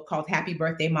children's book called Happy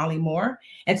Birthday, Molly Moore.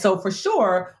 And so for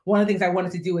sure, one of the things I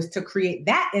wanted to do is to create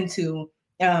that into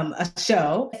a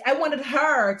show. I wanted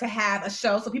her to have a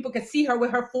show so people could see her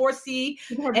with her 4C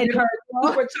and her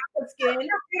super chocolate skin.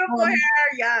 Beautiful hair,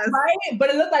 yes. Right? But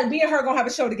it looked like me and her gonna have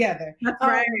a show together. That's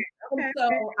right. Okay. So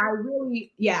I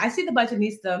really, I see the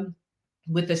Budgetista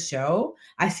with the show.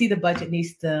 I see the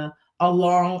Budgetista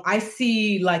I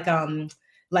see like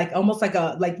almost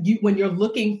like you when you're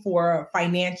looking for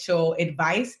financial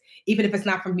advice, even if it's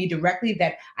not from me directly,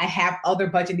 that I have other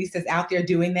Budgetistas out there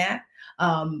doing that.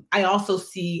 I also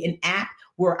see an app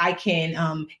where I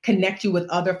can connect you with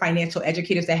other financial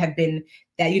educators that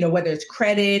whether it's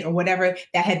credit or whatever,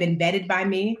 that have been vetted by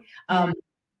me.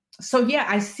 So yeah,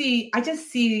 I just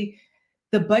see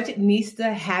the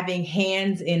Budgetista having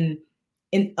hands in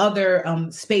other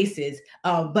spaces,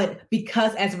 but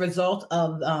because as a result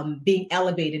of being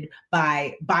elevated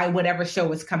by whatever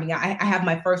show is coming out, I have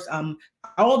my first,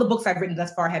 all the books I've written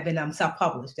thus far have been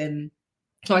self-published. And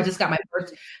so I just got my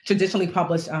first traditionally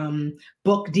published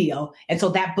book deal. And so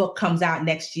that book comes out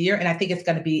next year. And I think it's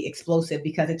going to be explosive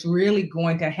because it's really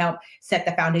going to help set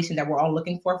the foundation that we're all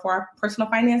looking for our personal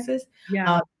finances.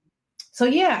 Yeah. So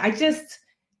yeah,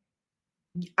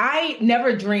 I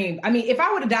never dreamed. I mean, if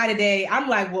I would have died today, I'm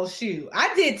like, well, shoot,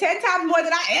 I did 10 times more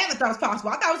than I ever thought was possible.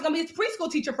 I thought I was going to be a preschool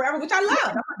teacher forever, which I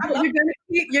love.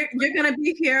 You're going to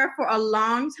be here for a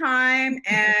long time.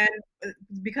 And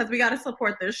because we got to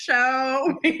support this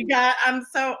show, I'm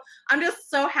just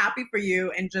so happy for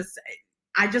you. And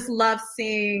I just love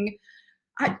seeing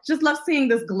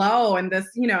this glow and this,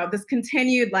 this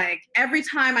continued, like every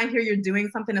time I hear you're doing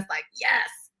something, it's like, yes.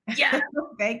 Yes.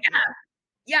 Thank you.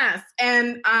 Yes.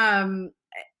 And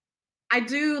I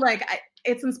do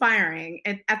it's inspiring.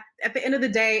 And at the end of the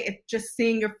day, it's just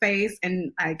seeing your face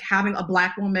and like having a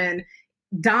Black woman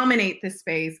dominate this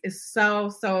space is so,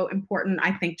 so important.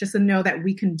 I think just to know that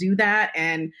we can do that.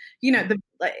 And,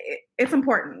 it's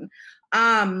important.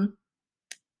 Can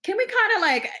we kind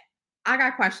of I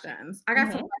got questions. I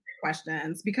got some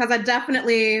questions because I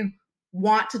definitely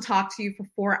want to talk to you for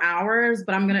 4 hours,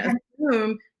 but I'm going to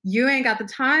assume you ain't got the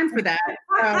time for that.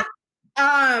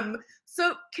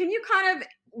 So can you kind of,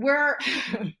 we're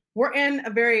in a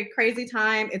very crazy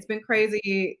time. It's been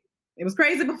crazy. It was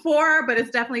crazy before, but it's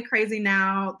definitely crazy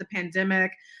now. The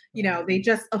pandemic, they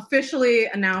just officially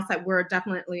announced that we're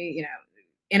definitely,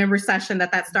 in a recession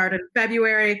that started in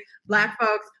February. Black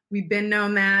folks, we've been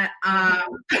known that.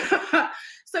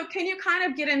 So can you kind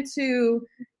of get into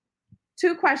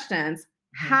 2 questions?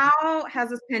 How has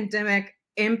this pandemic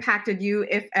impacted you,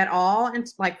 if at all, and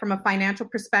from a financial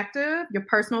perspective, your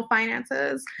personal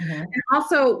finances? And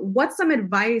also, what's some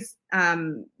advice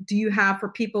do you have for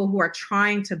people who are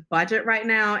trying to budget right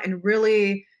now and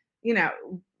really,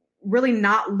 really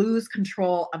not lose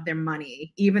control of their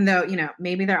money, even though,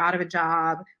 maybe they're out of a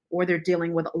job or they're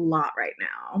dealing with a lot right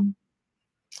now?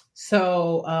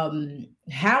 So,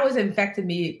 how it's affected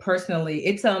me personally?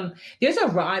 It's there's a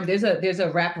rhyme, there's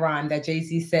a rap rhyme that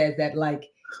Jay-Z says that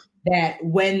that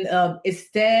when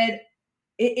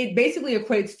it basically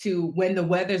equates to when the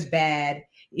weather's bad,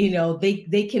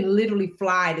 they can literally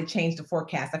fly to change the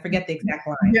forecast. I forget the exact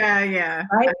line. Yeah.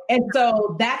 Right. And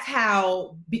so that's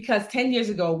how, because 10 years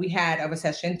ago we had a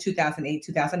recession, 2008,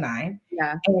 2009.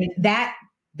 Yeah. And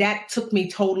that took me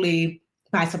totally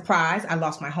by surprise. I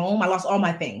lost my home. I lost all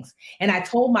my things. And I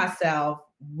told myself,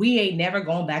 we ain't never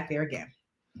going back there again.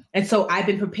 And so I've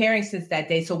been preparing since that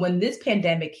day. So when this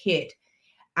pandemic hit,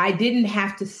 I didn't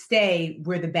have to stay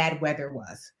where the bad weather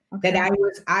was. Okay. That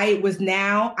I live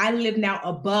now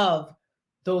above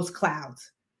those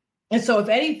clouds. And so if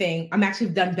anything, I'm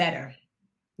actually done better.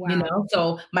 Wow.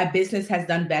 So my business has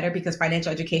done better because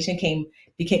financial education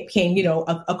became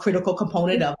a critical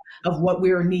component of what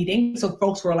we were needing. So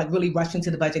folks were really rushing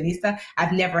to the Budgetnista.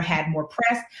 I've never had more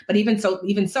press, but even so,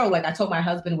 I told my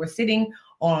husband, we're sitting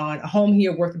on a home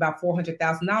here worth about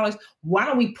 $400,000. Why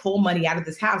don't we pull money out of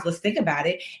this house? Let's think about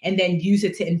it and then use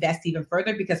it to invest even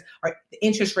further, because our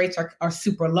interest rates are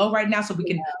super low right now. So we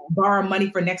can borrow money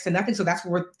for next to nothing. So that's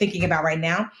what we're thinking about right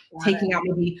now, taking out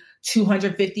maybe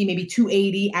 250, maybe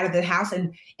 280 out of the house.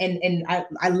 And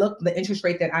I looked, the interest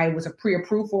rate that I was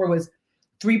pre-approved for was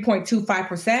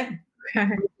 3.25%.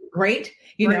 Great.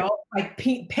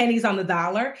 Pennies on the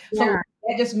dollar. So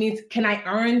that just means, can I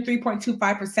earn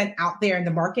 3.25% out there in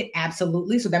the market?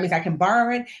 Absolutely. So that means I can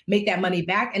borrow it, make that money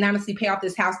back, and honestly pay off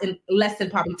this house in less than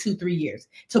probably 2-3 years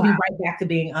to be right back to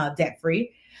being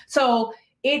debt-free. So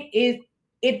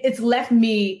it's left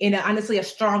me in honestly a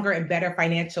stronger and better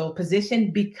financial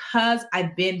position because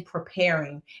I've been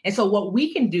preparing. And so what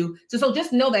we can do, so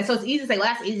just know that. So it's easy to say,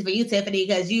 well, that's easy for you, Tiffany,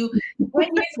 because 10 years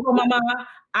ago, Mama,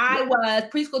 I was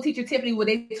preschool teacher Tiffany, where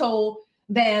they told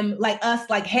them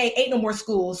hey, ain't no more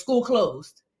school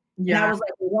closed. Yeah. And I was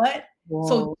like, what? Whoa.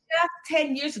 So just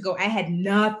 10 years ago, I had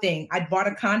nothing. I bought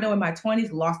a condo in my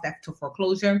 20s, lost that to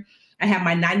foreclosure. I had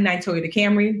my 99 Toyota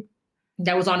Camry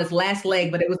that was on its last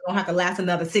leg, but it was going to have to last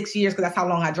another 6 years because that's how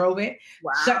long I drove it.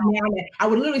 Wow. Shut down. I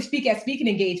would literally speak at speaking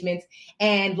engagements,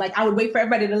 and I would wait for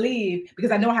everybody to leave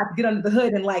because I know I have to get under the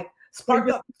hood and spark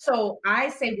up. So I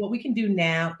say what we can do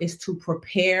now is to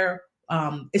prepare.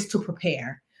 Yeah.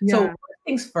 So first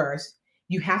things first,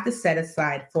 you have to set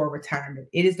aside for retirement.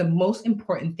 It is the most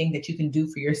important thing that you can do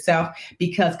for yourself,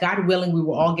 because God willing, we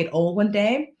will all get old one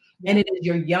day. Yeah. And it is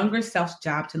your younger self's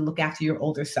job to look after your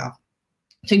older self.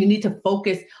 So you need to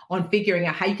focus on figuring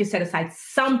out how you can set aside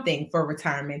something for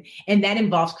retirement. And that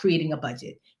involves creating a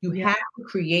budget. You have to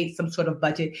create some sort of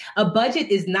budget. A budget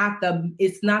is not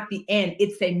the end.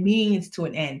 It's a means to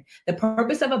an end. The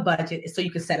purpose of a budget is so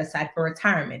you can set aside for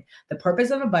retirement. The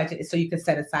purpose of a budget is so you can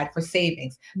set aside for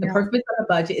savings. The purpose of a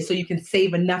budget is so you can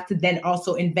save enough to then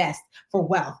also invest for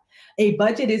wealth. A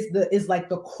budget is like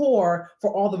the core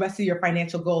for all the rest of your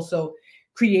financial goals. So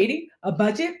creating a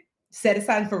budget, set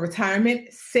aside for retirement,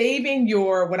 saving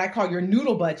your, what I call your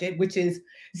noodle budget, which is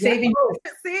saving.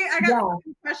 See, I got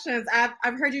some questions.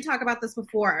 I've heard you talk about this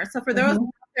before. So for those out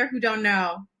there who don't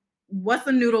know, what's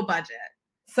a noodle budget?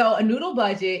 So a noodle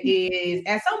budget is,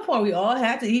 at some point we all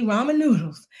have to eat ramen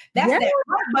noodles. That's that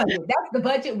budget. That's the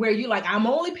budget where you I'm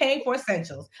only paying for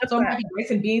essentials. So it might be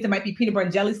rice and beans, it might be peanut butter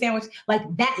and jelly sandwich,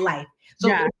 that life. So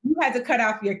if you had to cut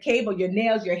off your cable, your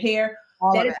nails, your hair,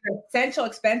 That is your essential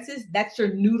expenses. That's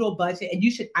your noodle budget. And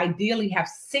you should ideally have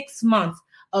 6 months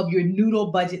of your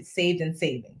noodle budget saved in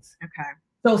savings. Okay.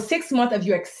 So 6 months of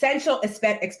your essential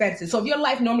expenses. So if your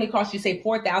life normally costs you, say,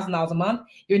 $4,000 a month,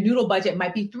 your noodle budget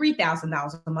might be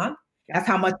 $3,000 a month. That's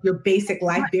how much your basic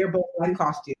life, bare bones life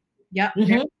cost you. Yep.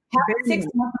 Mm-hmm. Have 6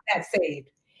 months of that saved.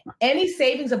 Any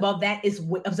savings above that is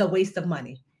a waste of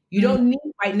money. You don't need,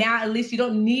 right now, at least you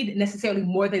don't need necessarily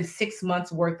more than 6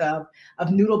 months worth of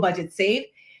noodle budget saved.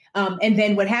 And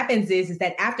then what happens is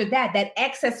that after that, that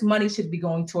excess money should be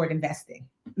going toward investing.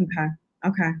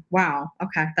 Okay. Wow.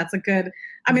 Okay. That's a good,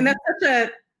 I mean, that's such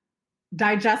a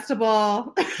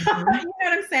digestible, you know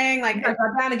what I'm saying? Like, I'm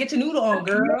trying to get your noodle on,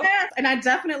 girl. Yes. And I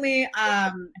definitely,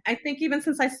 I think even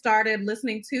since I started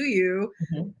listening to you,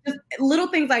 just little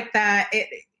things like that,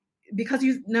 because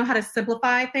you know how to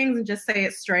simplify things and just say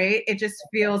it straight, it just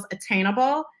feels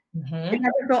attainable. It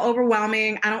doesn't feel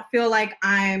overwhelming. I don't feel like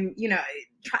I'm,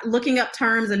 looking up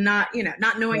terms and not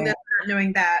knowing this, not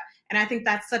knowing that. And I think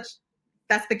that's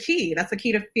the key. That's the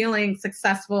key to feeling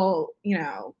successful,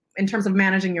 in terms of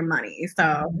managing your money.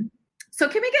 So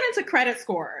can we get into credit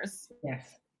scores? Yes.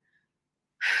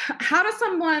 How does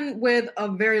someone with a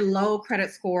very low credit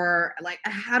score,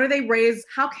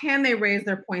 how can they raise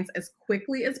their points as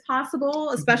quickly as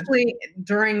possible, especially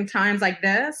during times like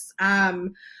this?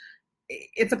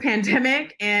 It's a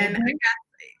pandemic, and I guess,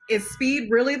 is speed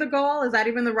really the goal? Is that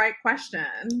even the right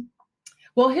question?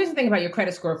 Well, here's the thing about your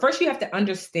credit score. First, you have to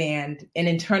understand and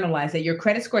internalize that your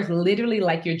credit score is literally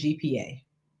like your GPA.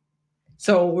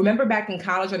 So remember back in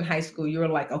college and high school, you were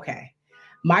like, okay,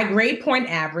 my grade point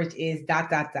average is ...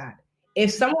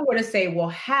 If someone were to say,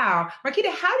 well, Marquita,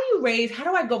 how do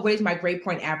I go raise my grade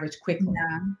point average quickly?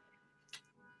 Yeah.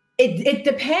 It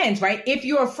depends, right? If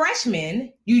you're a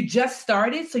freshman, you just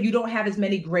started, so you don't have as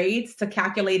many grades to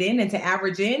calculate in and to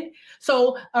average in.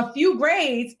 So a few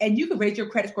grades and you can raise your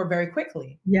credit score very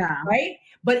quickly. Yeah. Right?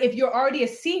 But if you're already a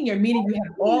senior, meaning you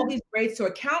have all these grades to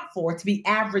account for to be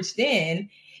averaged in,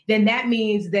 then that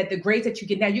means that the grades that you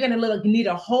get now, you're going to need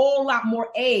a whole lot more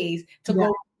A's to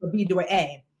go from B to an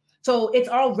A. So it's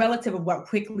all relative of what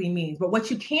quickly means. But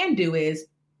what you can do is,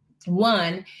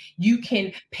 one, you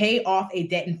can pay off a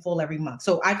debt in full every month.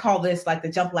 So I call this like the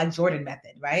jump like Jordan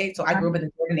method, right? So I grew up in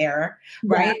the Jordan era,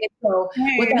 right? And so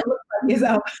what that looks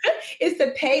like is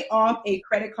to pay off a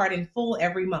credit card in full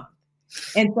every month.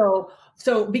 And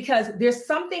so because there's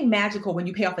something magical when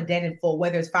you pay off a debt in full,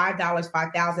 whether it's $5,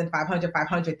 $5,000, $500,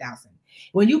 $500,000.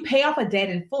 When you pay off a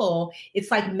debt in full, it's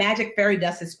like magic fairy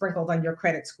dust is sprinkled on your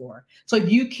credit score. So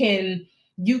you can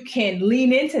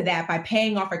lean into that by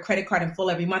paying off a credit card in full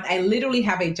every month. I literally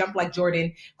have a Jump Like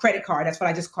Jordan credit card. That's what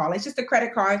I just call it. It's just a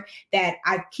credit card that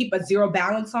I keep a zero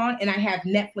balance on, and I have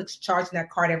Netflix charging that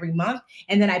card every month.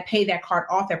 And then I pay that card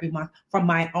off every month from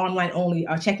my online only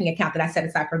checking account that I set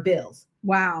aside for bills.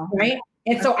 Wow. Right.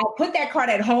 And so I put that card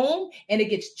at home and it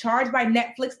gets charged by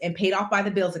Netflix and paid off by the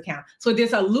bills account. So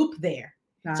there's a loop there.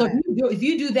 So if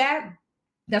you do that,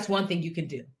 that's one thing you can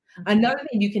do. Another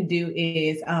thing you can do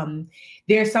is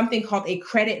there's something called a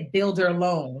credit builder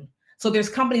loan. So there's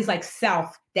companies like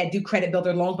Self that do credit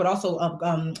builder loans, but also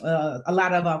a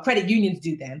lot of credit unions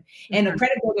do them. And a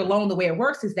credit builder loan, the way it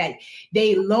works is that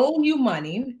they loan you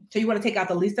money. So you want to take out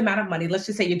the least amount of money. Let's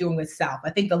just say you're doing with Self.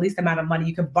 I think the least amount of money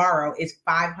you can borrow is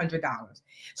 $500.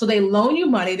 So they loan you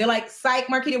money. They're like, psych,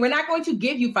 Marquita, we're not going to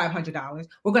give you $500.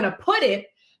 We're going to put it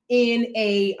in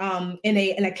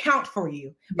an account for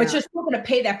you, but you're still going to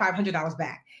pay that $500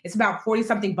 back. It's about 40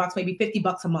 something bucks, maybe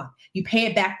 $50 a month. You pay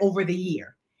it back over the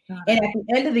year. And at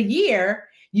the end of the year,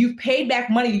 you've paid back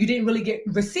money you didn't really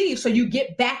receive. So you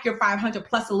get back your $500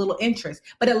 plus a little interest.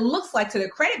 But it looks like to the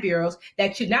credit bureaus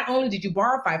that you not only did you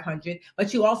borrow $500,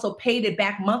 but you also paid it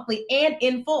back monthly and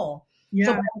in full. Yeah.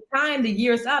 So by the time the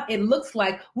year's up, it looks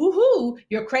like, woohoo,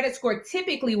 your credit score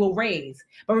typically will raise.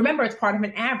 But remember, it's part of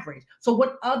an average. So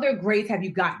what other grades have you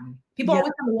gotten? People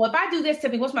always tell me, well, if I do this,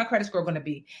 Tiffany, what's my credit score going to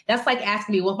be? That's like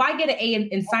asking me, well, if I get an A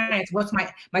in science, what's my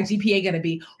GPA going to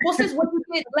be? Well, sis, what you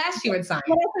did last year in science?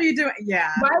 What else are you doing?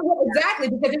 Yeah. Right? Well, exactly.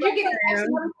 Because if you're getting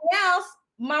everything else,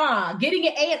 Ma, getting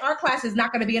an A in art class is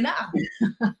not going to be enough.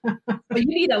 But you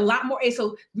need a lot more A.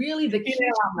 So really the key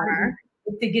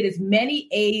is to get as many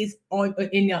A's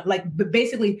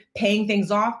basically paying things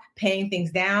off, paying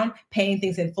things down, paying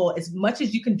things in full. As much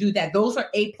as you can do that, those are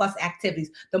A+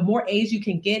 activities. The more A's you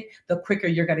can get, the quicker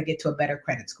you're going to get to a better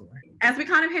credit score. As we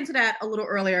kind of hinted at a little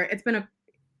earlier, it's been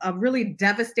a really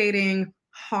devastating,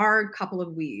 hard couple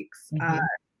of weeks.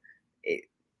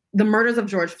 The murders of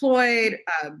George Floyd,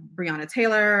 Breonna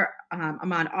Taylor,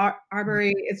 Ahmaud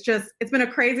Arbery, it's been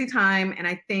a crazy time. And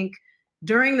I think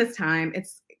during this time,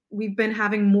 it's we've been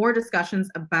having more discussions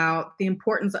about the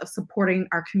importance of supporting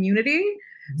our community,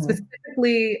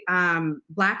 specifically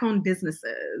Black-owned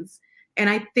businesses. And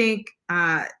I think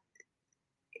there's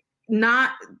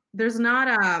not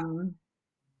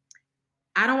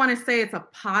I don't want to say it's a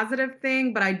positive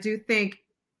thing, but I do think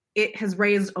it has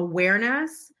raised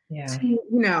awareness to,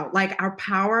 like our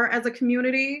power as a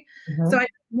community. So I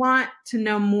want to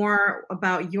know more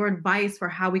about your advice for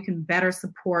how we can better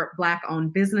support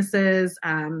Black-owned businesses,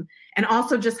 and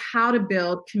also just how to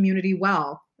build community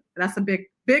wealth. That's a big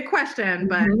question,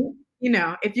 but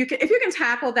if you can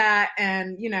tackle that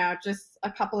in, just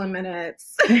a couple of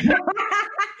minutes.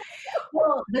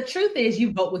 Well, the truth is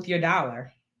you vote with your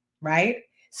dollar, right?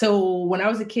 So when I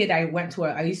was a kid, I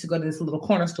used to go to this little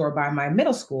corner store by my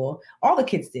middle school. All the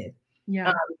kids did.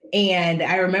 Yeah. And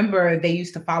I remember they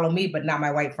used to follow me, but not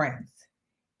my white friends.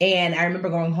 And I remember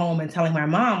going home and telling my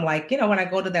mom, like, when I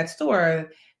go to that store,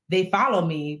 they follow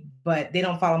me, but they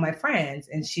don't follow my friends.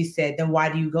 And she said, then why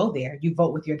do you go there? You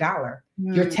vote with your dollar.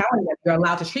 You're telling them you're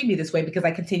allowed to treat me this way because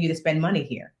I continue to spend money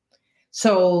here.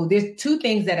 So there's two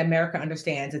things that America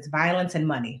understands. It's violence and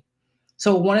money.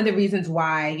 So one of the reasons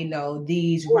why,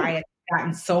 these riots have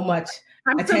gotten so much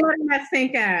I'm still letting that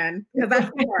sink in because that's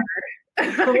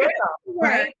hard. For real,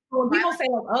 right? So when people say,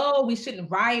 like, oh, we shouldn't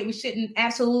riot, we shouldn't,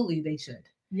 absolutely they should.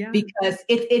 Yeah. Because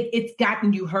it's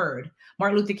gotten you heard.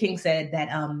 Martin Luther King said that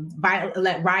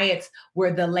riots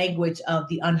were the language of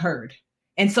the unheard.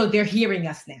 And so they're hearing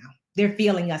us now. They're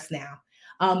feeling us now.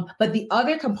 But the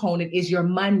other component is your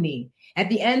money. At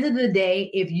the end of the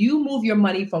day, if you move your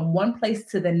money from one place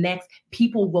to the next,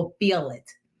 people will feel it.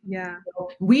 Yeah.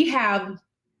 We have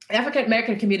African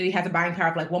American community has a buying power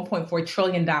of like $1.4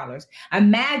 trillion.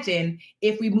 Imagine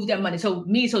if we move that money. So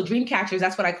dream catchers,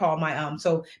 that's what I call my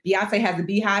so Beyonce has the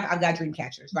beehive, I've got dream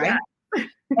catchers, right? Yeah.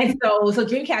 And so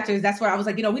dream catchers, that's where I was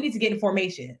like, we need to get in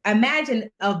formation. Imagine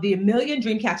of the 1 million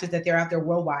dream catchers that there are out there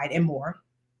worldwide and more,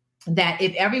 that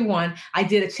if I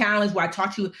did a challenge where I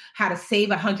taught you how to save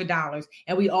 $100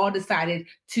 and we all decided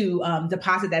to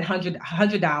deposit that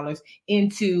 $100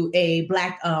 into a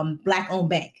Black-owned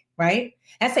bank, right?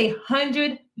 That's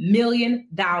 $100 million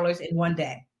in one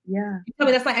day. Yeah. You tell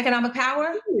me that's like economic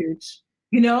power? Huge.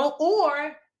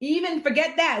 Or even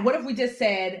forget that. What if we just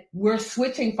said, we're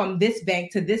switching from this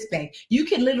bank to this bank? You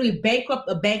can literally bankrupt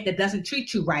a bank that doesn't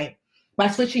treat you right by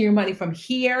switching your money from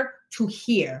here to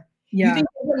here. Yeah. You think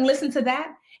they wouldn't listen to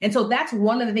that? And so that's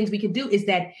one of the things we can do is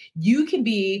that you can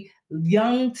be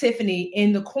young Tiffany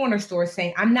in the corner store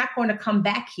saying, I'm not going to come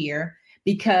back here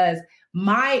because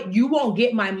you won't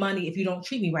get my money if you don't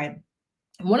treat me right.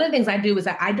 One of the things I do is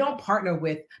that I don't partner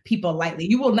with people lightly.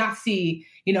 You will not see,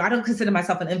 I don't consider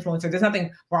myself an influencer. There's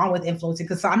nothing wrong with influencing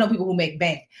because I know people who make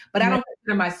bank, but I don't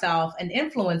consider myself an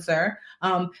influencer,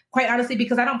 quite honestly,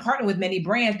 because I don't partner with many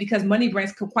brands because money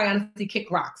brands could quite honestly kick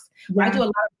rocks. Yeah. I do a lot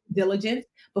of diligence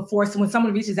before when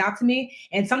someone reaches out to me,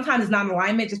 and sometimes it's not in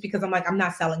alignment just because I'm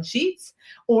not selling sheets,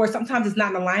 or sometimes it's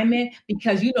not in alignment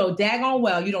because daggone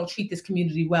well you don't treat this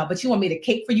community well, but you want me to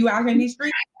cake for you out here in these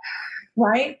streets,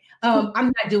 right? I'm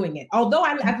not doing it. Although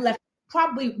I've left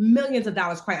probably millions of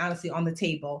dollars, quite honestly, on the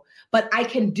table, but I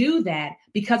can do that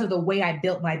because of the way I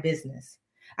built my business.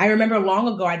 I remember long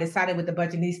ago I decided with the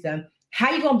Budgetnista,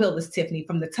 how you gonna build this, Tiffany,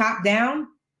 from the top down?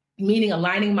 Meaning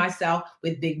aligning myself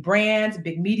with big brands,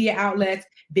 big media outlets,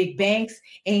 big banks,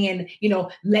 and,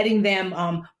 letting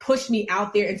them push me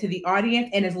out there into the audience.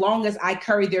 And as long as I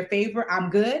curry their favor, I'm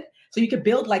good. So you could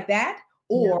build like that.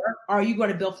 Or are you going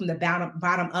to build from the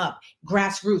bottom up,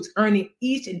 grassroots, earning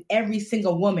each and every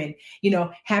single woman,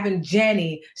 having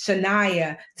Jenny,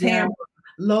 Shania, Tamara,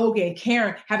 Logan,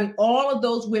 Karen, having all of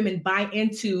those women buy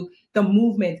into the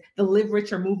movement, the Live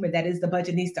Richer movement that is the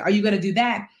Budgetnista? Are you going to do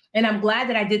that? And I'm glad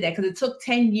that I did that because it took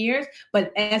 10 years.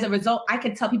 But as a result, I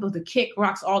can tell people to kick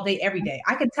rocks all day, every day.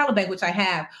 I can tell a bank, which I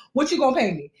have, what you going to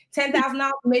pay me?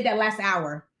 $10,000? We made that last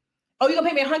hour. Oh, you going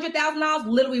to pay me $100,000?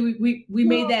 Literally, we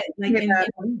made that. Like, you going to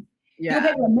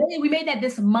pay me $1 million? We made that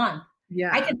this month.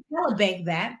 Yeah. I can tell a bank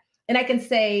that. And I can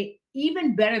say,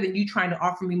 even better than you trying to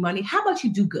offer me money, how about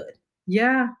you do good?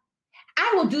 Yeah.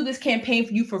 I will do this campaign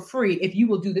for you for free if you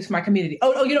will do this for my community.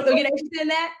 Oh, you're interested in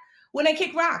that? When they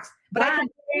kick rocks. But I can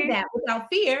say that without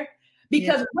fear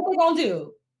because what they gonna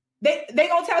do? They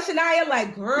gonna tell Shania,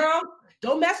 like, girl,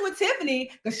 don't mess with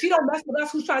Tiffany because she don't mess with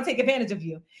us who's trying to take advantage of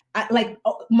you.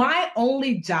 My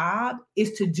only job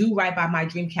is to do right by my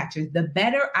dream catchers. The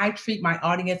better I treat my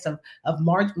audience of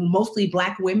mostly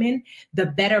Black women, the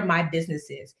better my business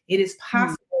is. It is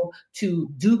possible to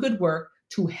do good work,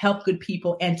 to help good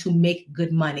people, and to make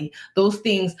good money. Those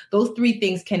three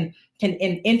things can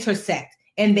intersect.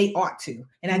 And they ought to.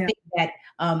 And I think that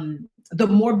the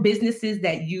more businesses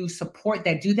that you support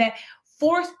that do that,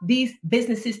 force these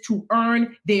businesses to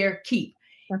earn their keep.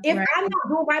 That's if right. I'm not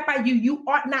doing right by you, you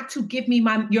ought not to give me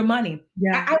your money.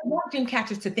 Yeah. I want dream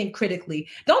catchers to think critically.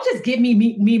 Don't just give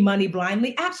me money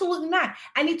blindly. Absolutely not.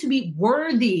 I need to be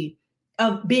worthy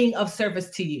of being of service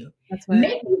to you. That's right.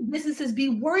 Make these businesses be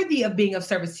worthy of being of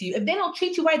service to you. If they don't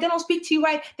treat you right, they don't speak to you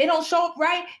right, they don't show up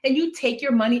right, then you take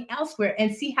your money elsewhere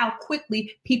and see how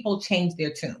quickly people change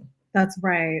their tune. That's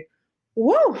right.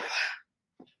 Woo!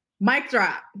 Mic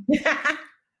drop.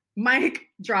 Mic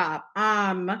drop.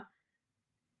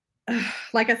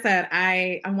 Like I said,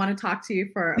 I want to talk to you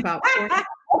for about 4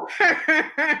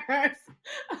 hours.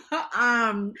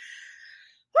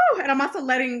 And I'm also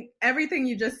letting everything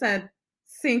you just said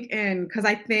sink in, because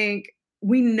I think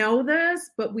we know this,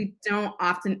 but we don't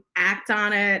often act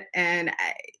on it. And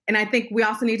I think we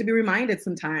also need to be reminded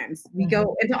sometimes. We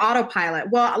go into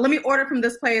autopilot. Well, let me order from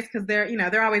this place because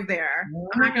they're always there.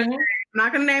 I'm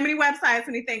not gonna name any websites,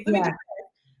 anything.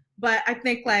 But I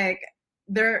think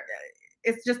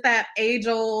it's just that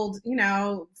age-old,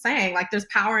 saying, like, there's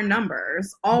power in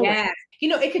numbers. Always. Yes.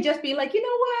 It could just be like, you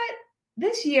know what?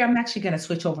 This year, I'm actually going to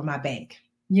switch over my bank.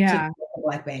 Yeah. To a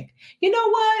Black bank. You know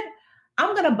what?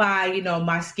 I'm going to buy,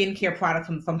 my skincare product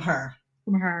from her.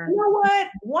 From her. You know what?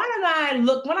 Why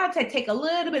don't I take a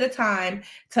little bit of time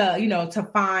to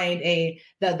find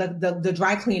the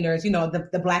dry cleaners,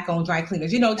 the Black-owned dry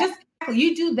cleaners, just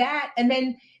you do that. And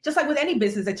then just like with any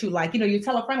business that you like, you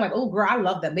tell a friend like, oh girl, I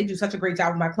love them. They do such a great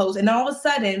job with my clothes. And all of a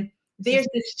sudden there's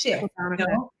this shift. I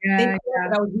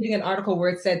was reading an article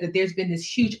where it said that there's been this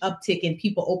huge uptick in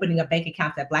people opening up bank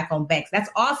accounts at Black-owned banks.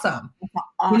 That's awesome.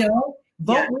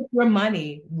 Vote with your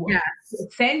money. Yes.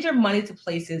 Send your money to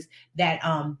places that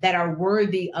are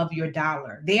worthy of your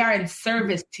dollar. They are in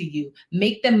service to you.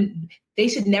 They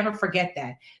should never forget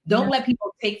that. Don't let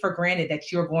people take for granted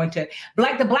that you're going to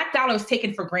the Black dollar is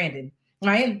taken for granted,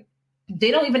 right?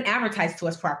 They don't even advertise to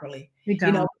us properly.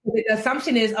 The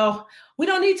assumption is, oh, we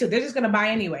don't need to. They're just going to buy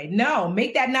anyway. No,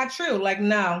 make that not true. Like,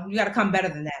 no, you got to come better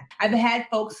than that. I've had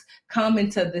folks come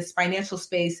into this financial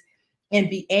space and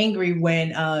be angry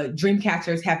when dream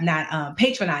catchers have not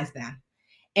patronized them.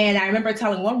 And I remember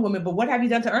telling one woman, but what have you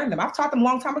done to earn them? I've taught them a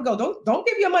long time ago. Don't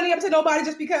give your money up to nobody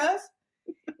just because.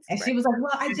 And she was like,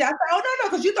 well, no,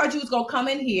 because you thought you was going to come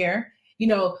in here,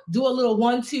 do a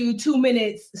little 2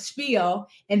 minutes spiel,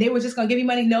 and they were just going to give you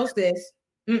money. No, sis.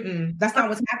 That's not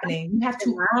what's happening. You have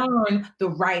to earn the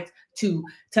right to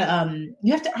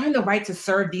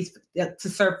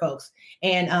serve folks.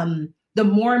 And the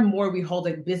more and more we hold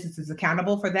the businesses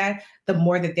accountable for that, the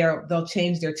more that they'll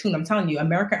change their tune. I'm telling you,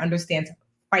 America understands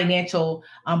financial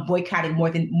boycotting more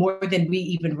than we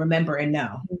even remember and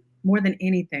know. More than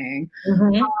anything.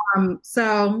 Mm-hmm.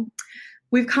 So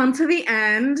we've come to the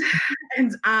end,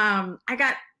 and I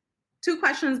got 2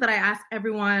 questions that I ask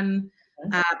everyone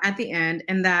at the end,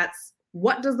 and that's,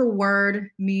 what does the word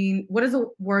mean? What does the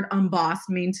word unbossed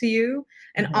mean to you?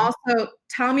 And also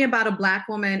tell me about a Black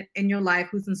woman in your life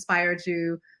who's inspired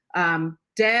you,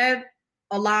 dead,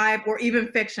 alive, or even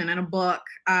fiction in a book,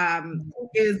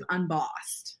 is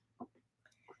unbossed.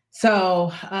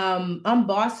 So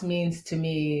unbossed means to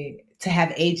me to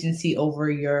have agency over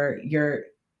your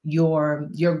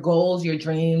goals, your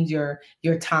dreams, your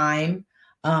time.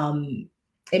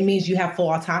 It means you have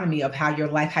full autonomy of how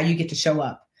you get to show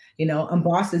up.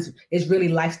 Unbossed is really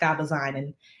lifestyle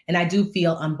design. And I do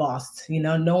feel unbossed.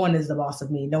 No one is the boss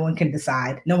of me. No one can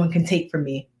decide. No one can take from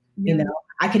me. Yeah.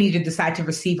 I can either decide to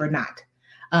receive or not.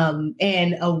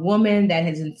 And a woman that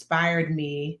has inspired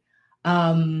me,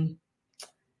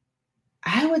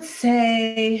 I would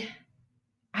say,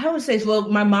 well,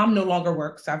 my mom no longer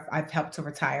works. I've helped to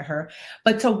retire her,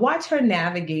 but to watch her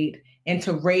navigate and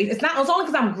to raise, it's only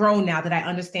because I'm grown now that I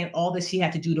understand all that she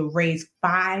had to do to raise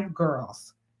 5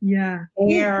 girls. Yeah.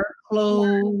 Hair,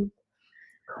 clothes,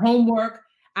 homework.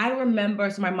 I remember,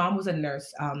 so my mom was a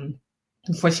nurse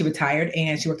before she retired,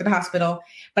 and she worked at the hospital.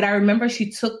 But I remember she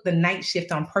took the night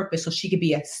shift on purpose so she could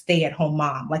be a stay-at-home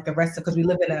mom, like the rest of, because we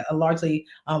live in a largely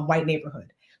white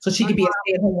neighborhood. So she could be a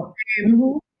stay-at-home mom.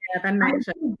 Mm-hmm. Yeah, that night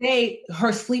shift. Today,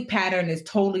 her sleep pattern is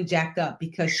totally jacked up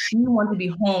because she wanted to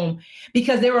be home.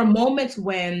 Because there were moments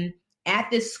when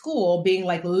at this school, being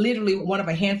like literally one of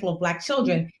a handful of Black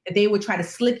children, that they would try to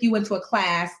slip you into a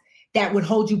class that would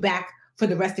hold you back for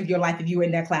the rest of your life if you were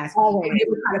in that class. Oh, they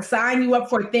would try to sign you up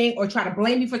for a thing or try to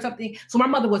blame you for something. So my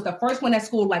mother was the first one at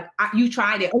school, like, you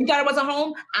tried it. Oh, you thought I wasn't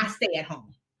home? I stay at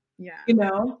home. Yeah.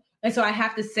 And so I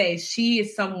have to say, she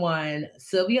is someone,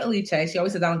 Sylvia Aliche, she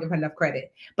always says I don't give her enough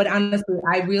credit. But honestly,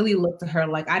 I really look to her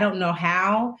like, I don't know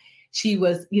how she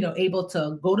was, able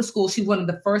to go to school. She's one of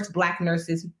the first Black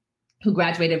nurses who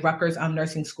graduated Rutgers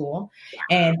nursing school.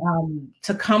 And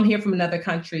to come here from another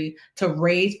country to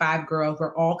raise 5 girls,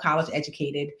 we're all college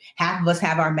educated. Half of us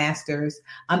have our masters.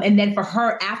 And then for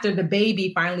her, after the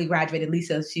baby finally graduated,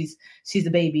 Lisa, she's the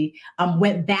baby,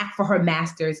 went back for her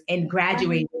master's and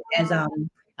graduated as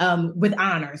with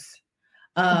honors.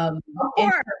 Of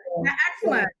course. That's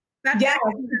excellent. That's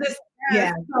excellent.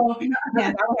 Yeah. So, I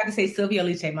would have to say Sylvia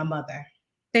Liche, my mother.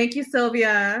 Thank you,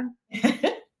 Sylvia.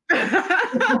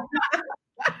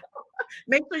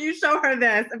 Make sure you show her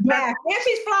this. Yeah, and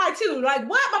she's fly too. Like,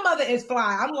 what? My mother is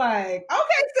fly. I'm like,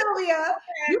 okay, Sylvia,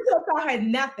 you don't tell her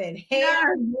nothing.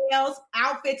 Hair, nails,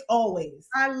 outfits, always.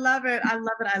 I love it. I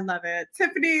love it. I love it.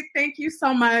 Tiffany, thank you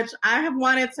so much. I have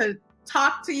wanted to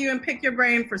talk to you and pick your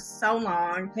brain for so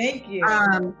long. Thank you.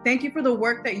 Thank you for the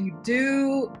work that you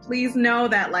do. Please know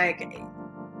that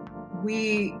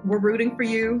we're rooting for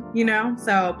you,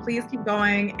 so please keep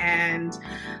going and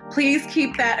please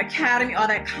keep that academy, all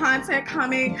that content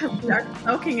coming because we are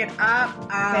soaking it up.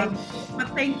 But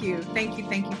thank you.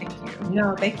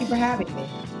 No, thank you for having me.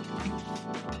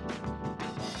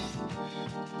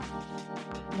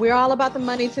 We're all about the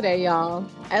money today, y'all.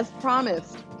 As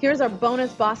promised, here's our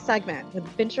bonus boss segment with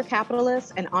venture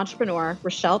capitalist and entrepreneur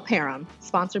Rochelle Parham,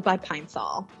 sponsored by Pine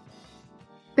Sol.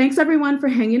 Thanks everyone for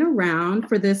hanging around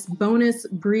for this bonus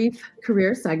brief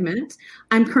career segment.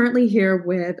 I'm currently here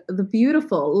with the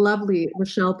beautiful, lovely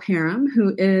Rochelle Parham,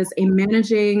 who is a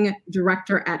managing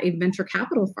director at a venture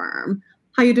capital firm.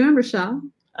 How you doing, Rochelle?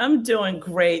 I'm doing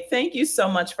great. Thank you so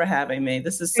much for having me.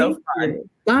 This is so fun.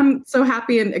 I'm so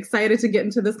happy and excited to get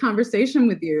into this conversation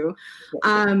with you.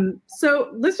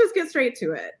 So let's just get straight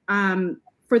to it.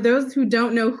 For those who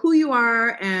don't know who you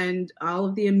are and all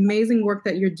of the amazing work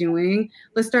that you're doing,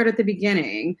 let's start at the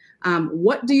beginning.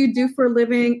 What do you do for a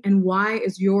living and why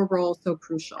is your role so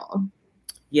crucial?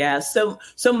 Yeah, so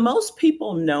most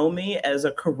people know me as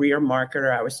a career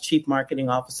marketer. I was chief marketing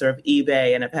officer of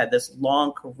eBay and I've had this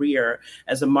long career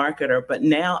as a marketer, but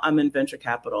now I'm in venture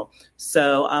capital.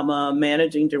 So I'm a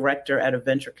managing director at a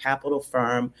venture capital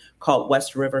firm called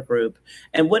West River Group.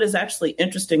 And what is actually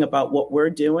interesting about what we're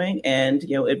doing, and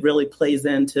it really plays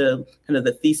into kind of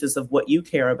the thesis of what you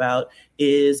care about,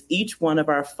 is each one of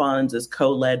our funds is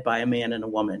co-led by a man and a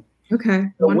woman. Okay.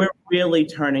 So we're really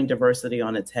turning diversity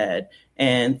on its head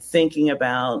and thinking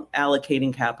about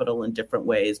allocating capital in different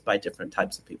ways by different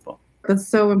types of people. That's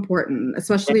so important,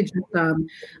 especially just,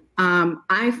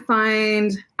 I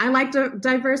find I like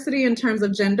diversity in terms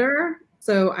of gender.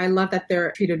 So I love that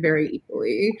they're treated very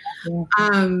equally.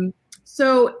 Yeah.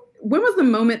 So when was the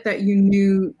moment that you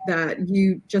knew that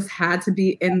you just had to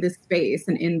be in this space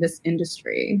and in this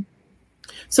industry?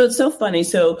 So it's so funny.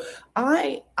 So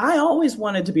I always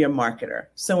wanted to be a marketer.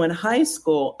 So in high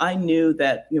school, I knew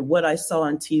that what I saw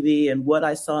on TV and what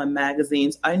I saw in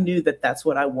magazines, I knew that that's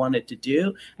what I wanted to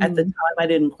do. Mm-hmm. At the time, I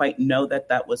didn't quite know that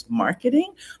that was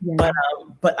marketing,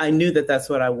 but I knew that that's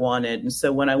what I wanted. And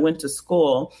so when I went to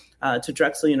school, to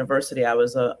Drexel University, I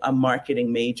was a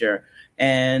marketing major,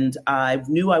 and I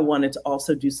knew I wanted to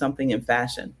also do something in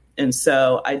fashion. And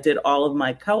so I did all of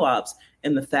my co-ops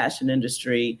in the fashion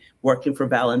industry, working for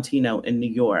Valentino in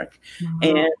New York.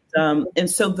 Mm-hmm. And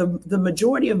so the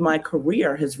majority of my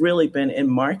career has really been in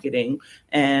marketing,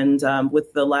 and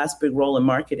with the last big role in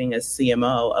marketing as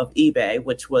CMO of eBay,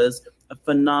 which was a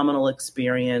phenomenal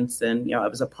experience. And, I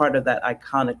was a part of that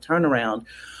iconic turnaround.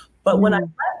 But when I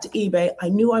left eBay, I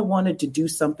knew I wanted to do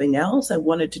something else. I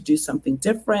wanted to do something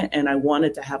different, and I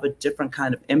wanted to have a different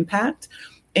kind of impact.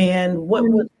 And what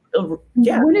was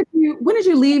When did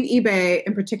you leave eBay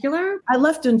in particular? I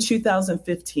left in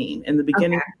 2015, in the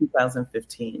beginning of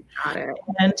 2015. Got it.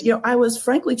 And, I was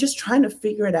frankly just trying to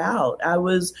figure it out. I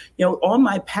was, on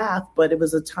my path, but it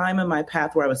was a time in my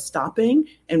path where I was stopping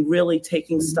and really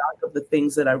taking stock of the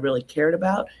things that I really cared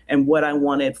about and what I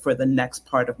wanted for the next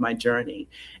part of my journey.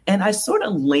 And I sort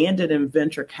of landed in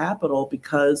venture capital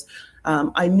because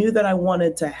I knew that I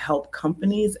wanted to help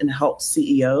companies and help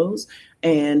CEOs.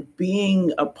 And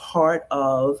being a part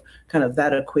of kind of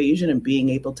that equation and being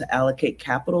able to allocate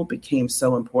capital became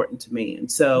so important to me.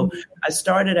 And so I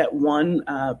started at one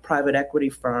private equity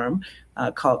firm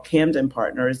called Camden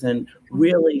Partners and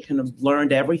really kind of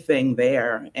learned everything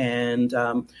there. And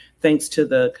thanks to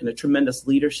the kind of tremendous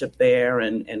leadership there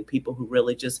and people who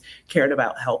really just cared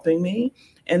about helping me.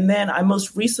 And then I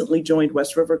most recently joined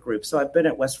West River Group. So I've been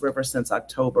at West River since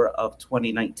October of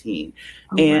 2019.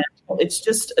 And it's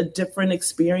just a different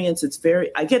experience.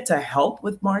 I get to help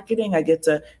with marketing. I get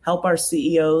to help our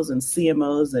CEOs and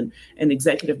CMOs and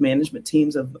executive management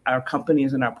teams of our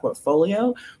companies and our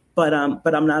portfolio. But I'm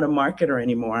not a marketer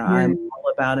anymore. I'm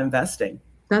all about investing.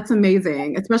 That's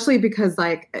amazing, especially because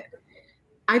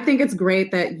I think it's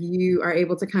great that you are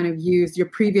able to kind of use your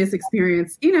previous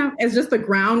experience, you know, as just the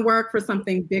groundwork for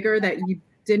something bigger that you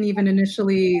didn't even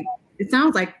initially, it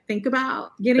sounds like, think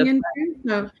about getting into.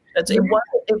 So,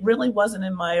 it really wasn't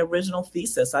in my original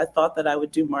thesis. I thought that I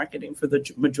would do marketing for the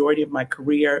majority of my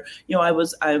career. You know, I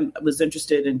was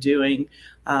interested in doing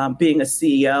being a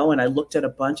CEO, and I looked at a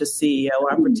bunch of CEO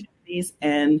opportunities.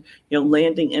 And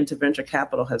landing into venture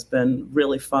capital has been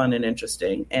really fun and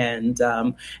interesting. And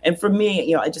for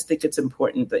me, I just think it's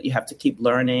important that you have to keep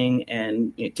learning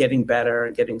and getting better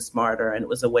and getting smarter. And it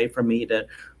was a way for me to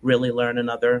really learn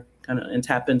another and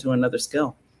tap into another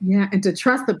skill. Yeah, and to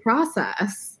trust the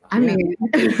process. I mean,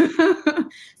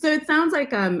 so it sounds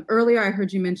like earlier I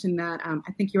heard you mention that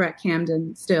I think you were at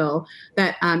Camden still,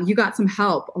 that you got some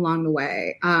help along the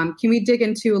way. Can we dig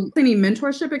into any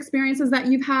mentorship experiences that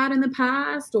you've had in the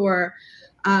past? Or,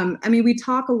 I mean, we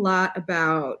talk a lot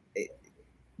about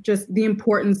just the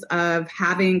importance of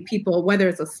having people, whether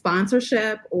it's a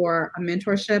sponsorship or a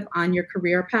mentorship on your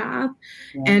career path.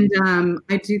 Yeah. And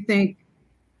I do think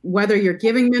whether you're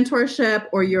giving mentorship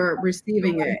or you're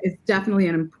receiving it is definitely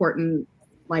an important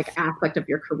aspect of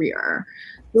your career.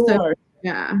 Sure. So,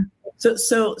 yeah.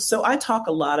 So I talk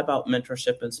a lot about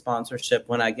mentorship and sponsorship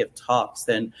when I give talks,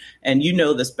 and you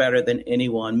know this better than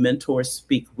anyone. Mentors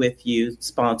speak with you,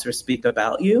 sponsors speak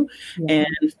about you. Yeah.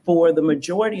 And for the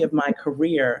majority of my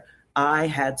career, I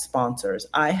had sponsors.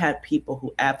 I had people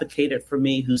who advocated for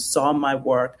me, who saw my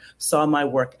work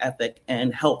ethic,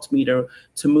 and helped me to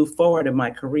move forward in my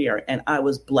career. And I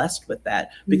was blessed with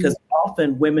that because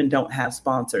often women don't have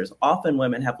sponsors. Often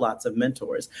women have lots of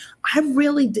mentors. I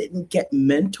really didn't get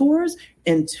mentors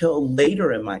until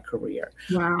later in my career.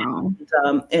 Wow.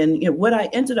 And what I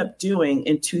ended up doing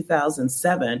in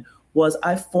 2007 was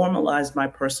I formalized my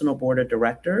personal board of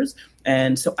directors.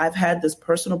 And so I've had this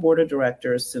personal board of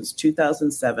directors since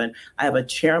 2007. I have a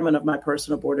chairman of my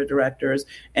personal board of directors,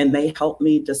 and they help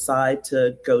me decide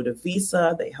to go to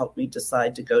Visa. They help me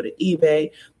decide to go to eBay.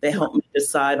 They help me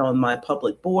decide on my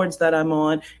public boards that I'm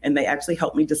on, and they actually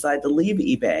help me decide to leave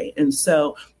eBay. And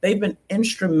so they've been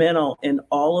instrumental in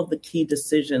all of the key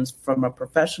decisions from a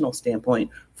professional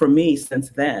standpoint for me since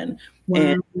then. Wow.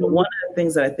 And one of the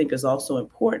things that I think is also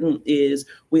important is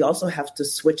we also have to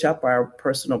switch up our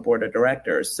personal board of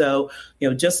directors. So,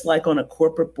 just like on a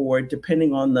corporate board,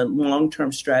 depending on the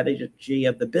long-term strategy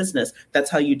of the business, that's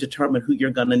how you determine who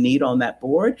you're going to need on that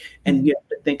board. And you have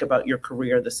to think about your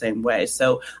career the same way.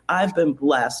 So I've been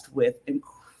blessed with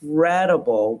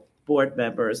incredible board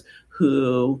members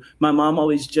who my mom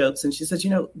always jokes, and she says,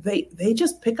 they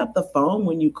just pick up the phone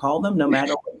when you call them, no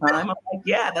matter what time. I'm like,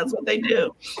 yeah, that's what they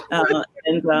do.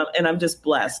 And I'm just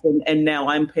blessed. And now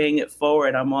I'm paying it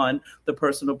forward. I'm on the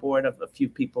personal board of a few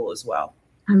people as well.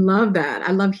 I love that.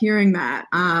 I love hearing that.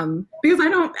 Because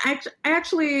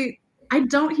I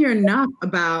don't hear enough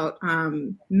about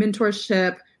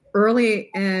mentorship early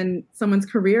in someone's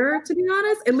career, to be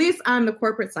honest, at least on the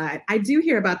corporate side. I do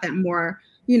hear about that more,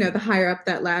 the higher up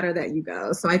that ladder that you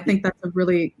go. So I think that's a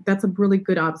really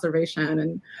good observation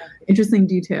and interesting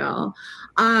detail.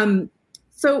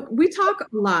 So we talk a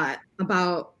lot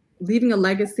about leaving a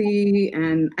legacy,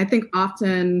 and I think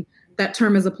often that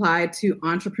term is applied to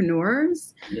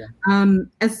entrepreneurs. Yeah.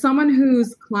 As someone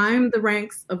who's climbed the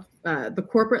ranks of the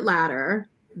corporate ladder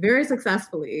very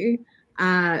successfully,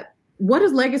 what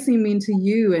does legacy mean to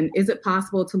you? And is it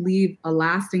possible to leave a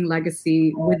lasting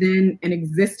legacy within an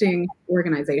existing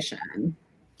organization?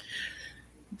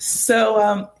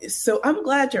 So I'm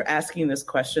glad you're asking this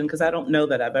question, because I don't know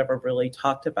that I've ever really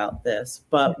talked about this.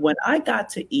 But when I got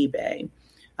to eBay,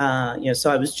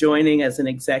 so I was joining as an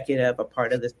executive, a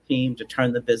part of this team to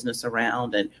turn the business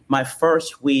around. And my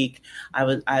first week,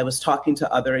 I was talking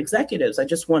to other executives. I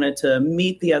just wanted to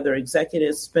meet the other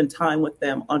executives, spend time with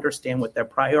them, understand what their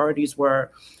priorities were.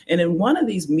 And in one of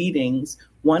these meetings,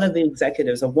 one of the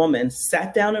executives, a woman,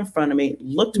 sat down in front of me,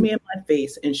 looked me in my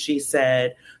face, and she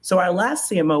said, "So our last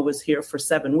CMO was here for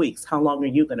 7 weeks. How long are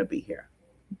you going to be here?"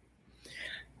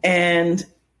 And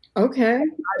okay.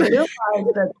 I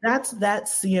realized that's that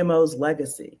CMO's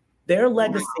legacy. Their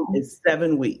legacy is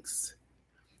 7 weeks.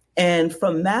 And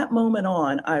from that moment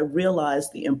on, I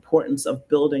realized the importance of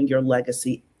building your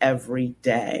legacy every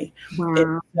day. Wow.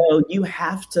 And so you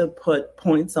have to put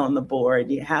points on the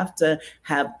board. You have to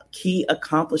have key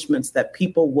accomplishments that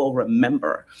people will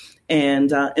remember. And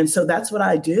so that's what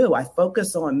I do. I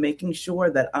focus on making sure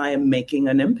that I am making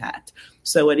an impact.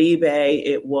 So at eBay,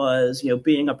 it was,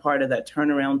 being a part of that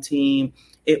turnaround team.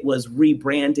 It was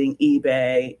rebranding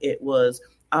eBay. It was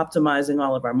optimizing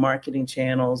all of our marketing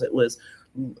channels. It was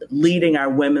leading our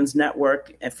women's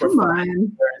network for 5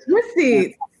 years.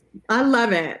 Missy, I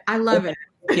love it. I love it.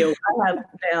 I have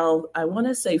now, I want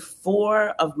to say 4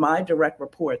 of my direct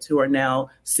reports who are now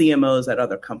CMOs at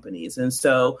other companies. And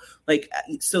so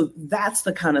so that's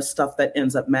the kind of stuff that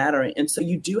ends up mattering. And so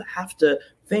you do have to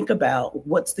think about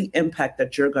what's the impact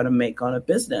that you're going to make on a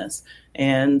business.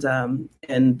 And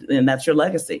that's your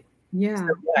legacy. Yeah. So,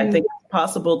 I think it's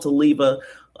possible to leave a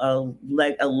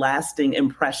lasting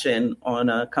impression on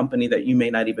a company that you may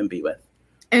not even be with.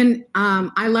 And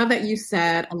I love that you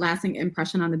said a lasting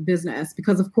impression on the business,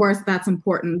 because of course that's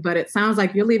important, but it sounds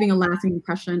like you're leaving a lasting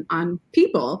impression on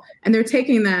people and they're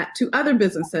taking that to other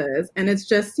businesses. And it's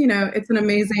just, it's an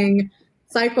amazing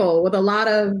cycle with a lot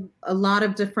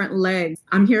of different legs.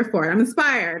 I'm here for it. I'm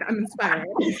inspired.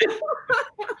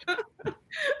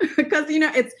 Because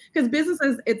because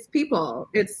businesses, it's people,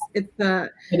 it's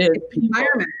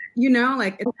environment.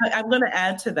 I'm going to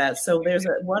add to that. So there's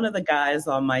one of the guys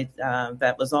on my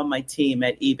that was on my team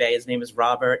at eBay. His name is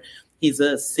Robert. He's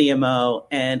a CMO,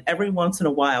 and every once in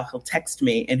a while he'll text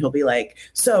me and he'll be like,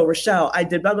 "So Rochelle, I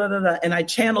did blah blah blah, blah and I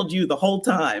channeled you the whole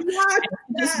time." It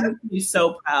just makes me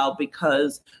so proud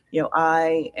because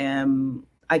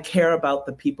I care about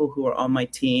the people who are on my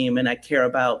team, and I care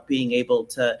about being able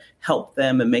to help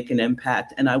them and make an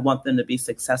impact, and I want them to be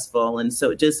successful. And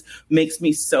so it just makes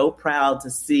me so proud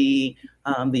to see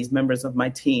these members of my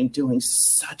team doing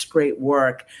such great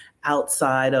work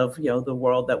outside of the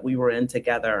world that we were in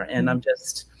together. And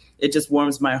it just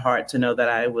warms my heart to know that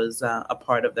I was a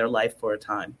part of their life for a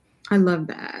time. I love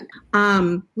that.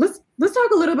 Let's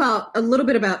talk a little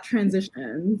bit about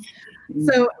transitions.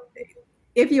 So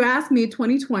if you ask me,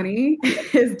 2020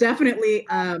 is definitely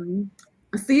a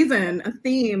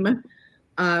theme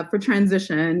for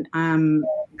transition.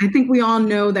 I think we all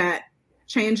know that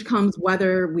change comes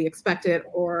whether we expect it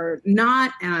or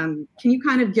not. Can you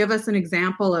kind of give us an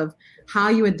example of how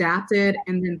you adapted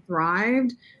and then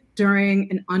thrived during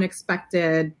an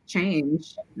unexpected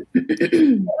change?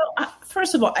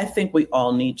 First of all, I think we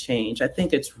all need change. I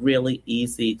think it's really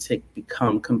easy to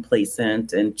become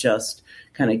complacent and just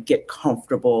kind of get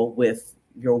comfortable with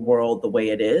your world the way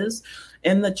it is.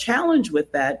 And the challenge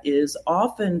with that is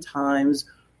oftentimes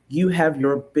you have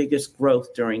your biggest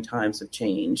growth during times of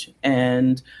change.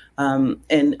 And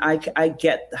I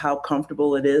get how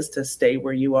comfortable it is to stay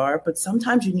where you are, but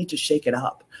sometimes you need to shake it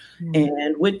up. Mm-hmm.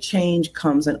 And with change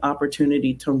comes an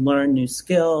opportunity to learn new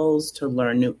skills, to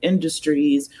learn new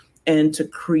industries, and to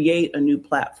create a new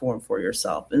platform for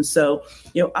yourself. And so,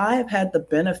 I have had the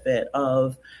benefit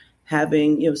of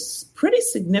having, pretty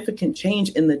significant change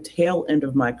in the tail end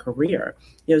of my career.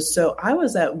 So I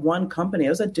was at one company, I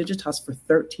was at Digitas for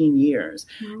 13 years.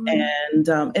 Mm.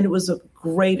 And it was a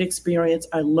great experience.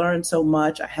 I learned so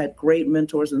much. I had great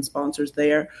mentors and sponsors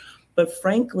there. But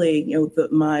frankly,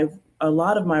 a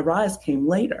lot of my rise came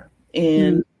later.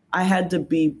 And I had to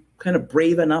be kind of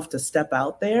brave enough to step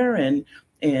out there and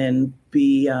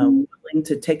be willing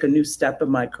to take a new step in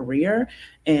my career.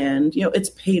 And, it's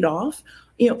paid off.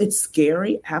 It's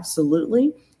scary,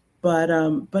 absolutely, but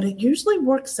it usually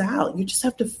works out. You just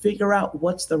have to figure out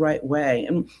what's the right way.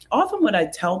 And often what I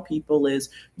tell people is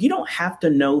you don't have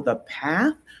to know the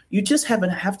path. You just have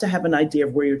to have an idea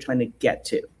of where you're trying to get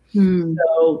to.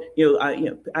 So,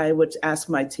 I would ask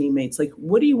my teammates, like,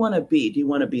 what do you want to be? Do you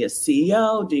want to be a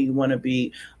CEO? Do you want to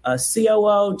be a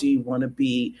COO? Do you want to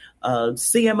be a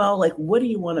CMO? Like, what do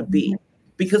you want to be?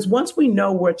 Because once we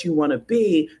know what you want to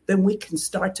be, then we can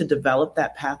start to develop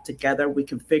that path together. We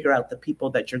can figure out the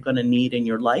people that you're going to need in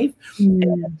your life.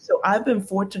 And so I've been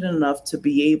fortunate enough to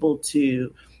be able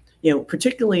to,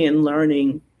 particularly in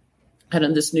learning kind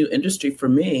of this new industry for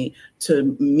me,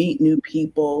 to meet new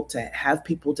people, to have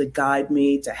people to guide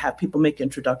me, to have people make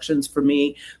introductions for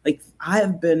me. Like, I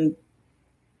have been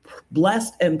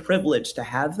blessed and privileged to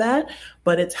have that,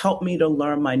 but it's helped me to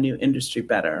learn my new industry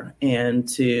better and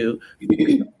to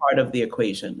be part of the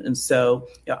equation. And so,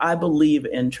 I believe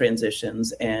in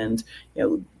transitions, and,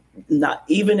 not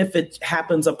even if it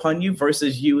happens upon you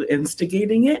versus you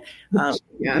instigating it,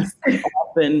 yes,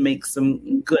 often make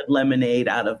some good lemonade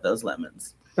out of those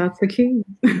lemons. That's the key.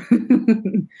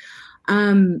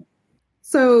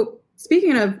 So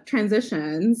speaking of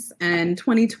transitions and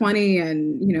 2020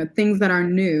 and, things that are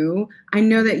new, I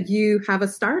know that you have a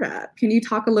startup. Can you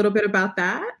talk a little bit about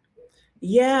that?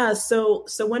 Yeah. So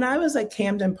when I was at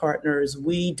Camden Partners,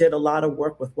 we did a lot of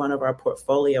work with one of our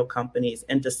portfolio companies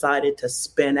and decided to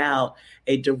spin out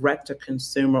a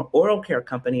direct-to-consumer oral care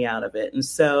company out of it. And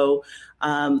so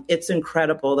it's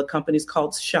incredible. The company's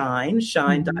called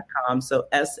shine.com. So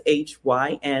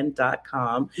SHYN.com.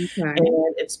 Okay.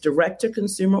 And it's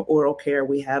direct-to-consumer oral care.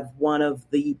 We have one of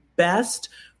the best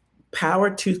power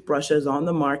toothbrushes on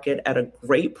the market at a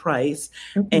great price.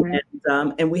 Okay.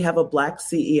 And we have a Black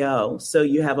CEO. So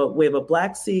we have a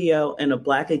Black CEO and a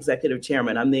Black executive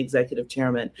chairman. I'm the executive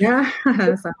chairman. Yes,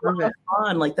 I love it.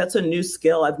 Fun. Like, that's a new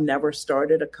skill. I've never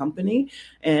started a company.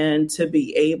 And to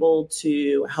be able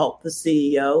to help the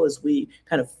CEO as we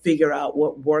kind of figure out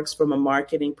what works from a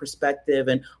marketing perspective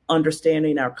and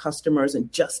understanding our customers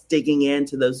and just digging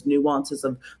into those nuances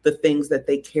of the things that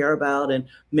they care about and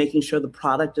making sure the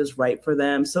product is right for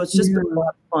them. So it's just been a lot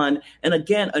of fun. And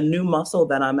again, a new muscle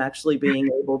that I'm actually being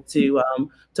able to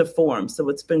form. So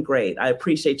it's been great. I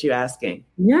appreciate you asking.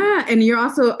 Yeah. And you're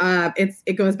also,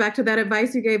 it goes back to that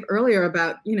advice you gave earlier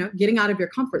about, getting out of your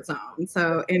comfort zone.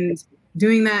 So, and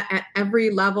doing that at every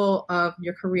level of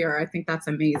your career, I think that's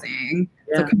amazing.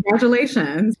 Yeah. So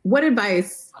congratulations. What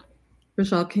advice,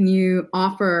 Rochelle, can you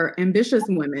offer ambitious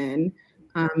women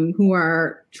who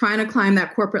are trying to climb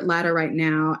that corporate ladder right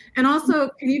now? And also,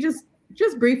 can you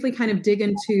just briefly kind of dig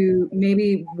into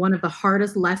maybe one of the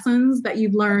hardest lessons that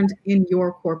you've learned in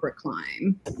your corporate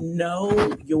climb?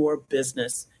 Know your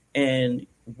business and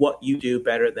what you do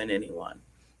better than anyone.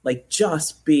 Like,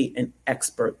 just be an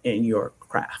expert in your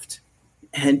craft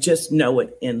and just know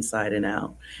it inside and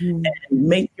out and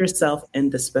make yourself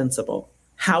indispensable.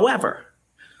 However,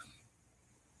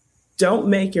 don't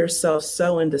make yourself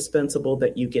so indispensable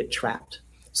that you get trapped.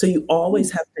 So you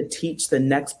always have to teach the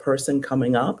next person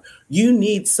coming up. You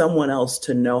need someone else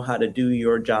to know how to do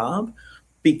your job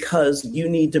because you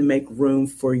need to make room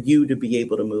for you to be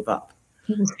able to move up.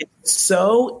 It's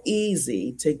so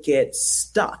easy to get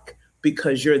stuck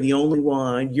because you're the only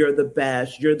one, you're the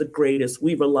best, you're the greatest,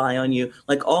 we rely on you,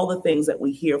 like all the things that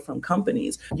we hear from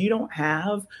companies. You don't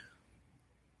have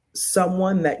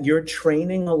someone that you're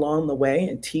training along the way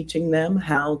and teaching them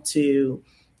how to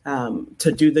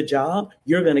do the job,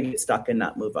 you're going to get stuck and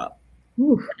not move up.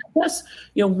 That's,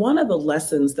 one of the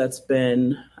lessons that's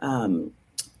been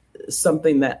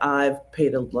something that I've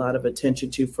paid a lot of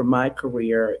attention to for my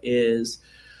career is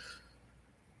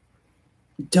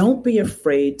don't be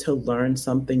afraid to learn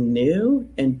something new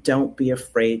and don't be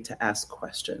afraid to ask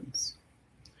questions.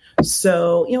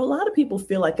 So, a lot of people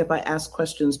feel like if I ask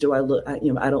questions, do I look, I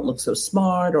don't look so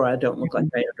smart or I don't look like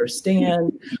I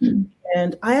understand.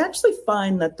 And I actually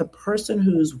find that the person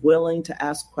who's willing to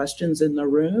ask questions in the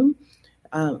room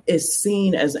is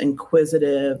seen as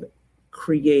inquisitive,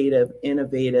 creative,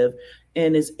 innovative,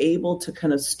 and is able to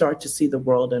kind of start to see the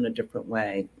world in a different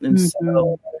way. And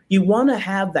so you want to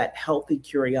have that healthy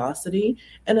curiosity.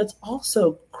 And it's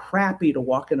also crappy to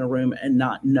walk in a room and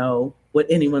not know what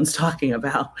anyone's talking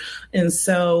about. And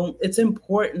so it's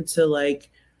important to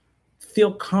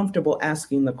feel comfortable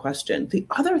asking the question. The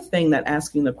other thing that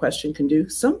asking the question can do,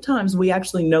 sometimes we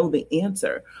actually know the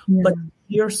answer, but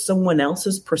hear someone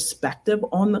else's perspective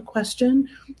on the question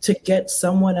to get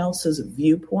someone else's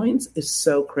viewpoints is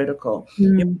so critical.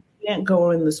 We can't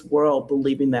go in this world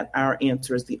believing that our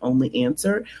answer is the only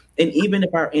answer. And even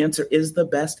if our answer is the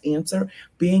best answer,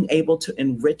 being able to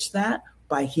enrich that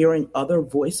by hearing other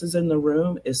voices in the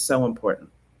room is so important.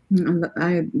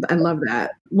 I love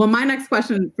that. Well, my next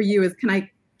question for you is, can I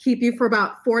keep you for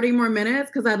about 40 more minutes?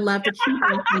 Because I'd love to keep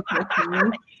asking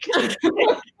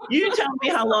questions. You tell me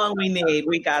how long we need.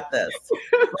 We got this.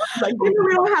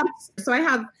 So I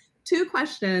have two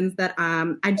questions that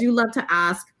I do love to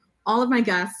ask all of my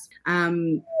guests.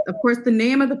 Of course, the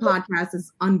name of the podcast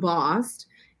is Unbossed.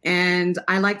 And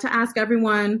I like to ask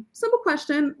everyone, simple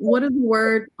question, what does the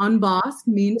word unbossed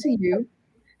mean to you?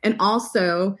 And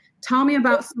also, tell me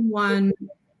about someone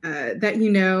that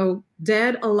you know,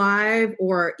 dead, alive,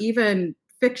 or even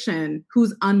fiction,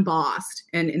 who's unbossed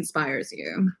and inspires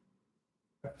you.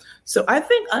 So I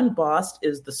think unbossed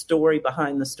is the story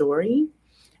behind the story.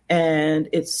 And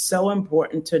it's so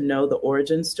important to know the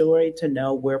origin story, to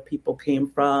know where people came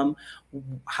from,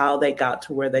 how they got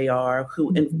to where they are,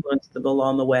 who influenced them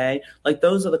along the way. Like,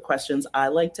 those are the questions I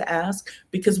like to ask,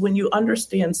 because when you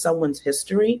understand someone's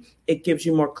history, it gives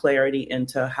you more clarity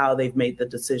into how they've made the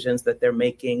decisions that they're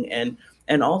making and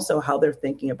also how they're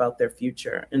thinking about their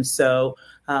future. And so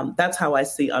that's how I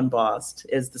see Unbossed,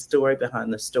 is the story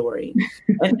behind the story.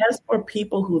 And as for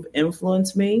people who've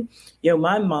influenced me,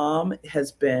 my mom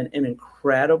has been an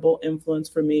incredible influence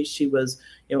for me. She was,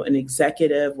 an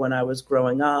executive when I was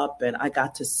growing up, and I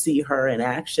got to see her in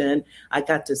action. I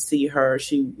got to see her.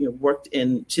 She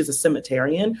she's a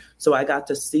cemeterian. So I got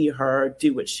to see her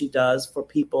do what she does for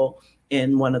people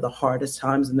in one of the hardest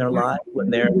times in their life when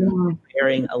they're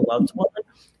burying a loved one.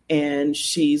 And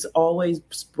she's always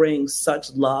brings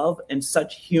such love and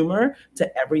such humor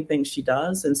to everything she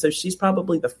does. And so she's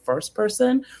probably the first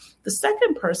person. The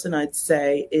second person I'd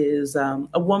say is a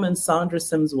woman, Sandra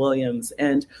Sims Williams.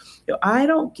 And I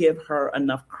don't give her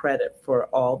enough credit for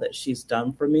all that she's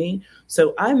done for me.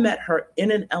 So I met her in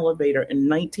an elevator in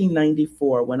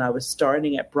 1994 when I was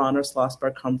starting at Bronner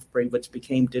Schlossberg Humphrey, which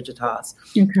became Digitas.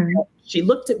 Okay. She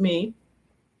looked at me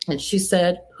and she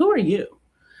said, "Who are you?"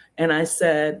 And I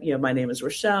said, my name is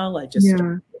Rochelle. I just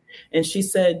started. And she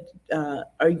said,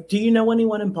 do you know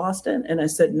anyone in Boston? And I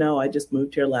said, no, I just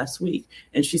moved here last week.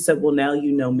 And she said, well, now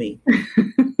you know me.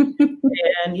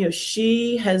 And,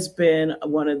 she has been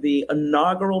one of the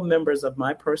inaugural members of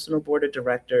my personal board of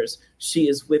directors. She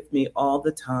is with me all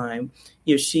the time.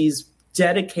 She's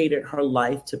dedicated her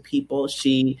life to people.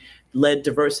 She led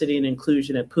diversity and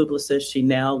inclusion at Publicis. She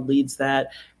now leads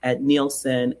that at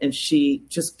Nielsen. And she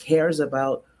just cares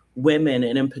about women,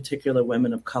 and in particular,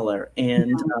 women of color.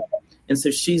 And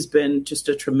so she's been just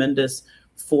a tremendous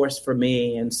force for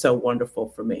me and so wonderful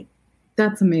for me.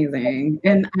 That's amazing.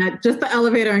 And just the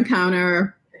elevator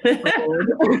encounter.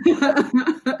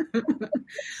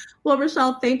 Well,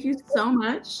 Rochelle, thank you so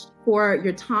much for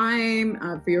your time,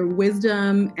 for your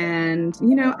wisdom. And,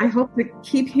 I hope to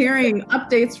keep hearing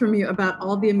updates from you about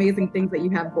all the amazing things that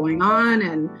you have going on.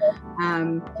 And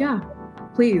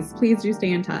please do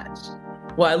stay in touch.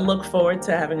 Well, I look forward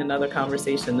to having another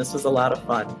conversation. This was a lot of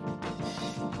fun.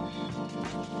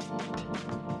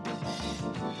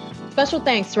 Special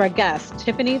thanks to our guests,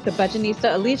 Tiffany the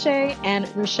Budgetnista Aliche and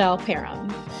Rochelle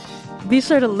Parham. Be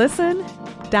sure to listen,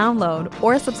 download,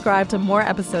 or subscribe to more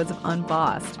episodes of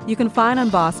Unbossed. You can find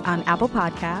Unbossed on Apple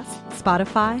Podcasts,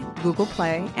 Spotify, Google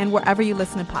Play, and wherever you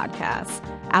listen to podcasts.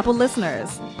 Apple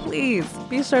listeners, please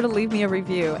be sure to leave me a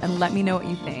review and let me know what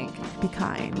you think. Be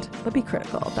kind, but be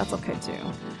critical. That's okay too.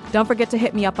 Don't forget to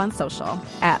hit me up on social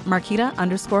at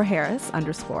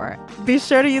Marquita_Harris_. Be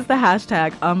sure to use the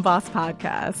hashtag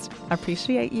UnbossPodcast.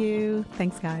 Appreciate you.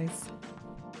 Thanks, guys.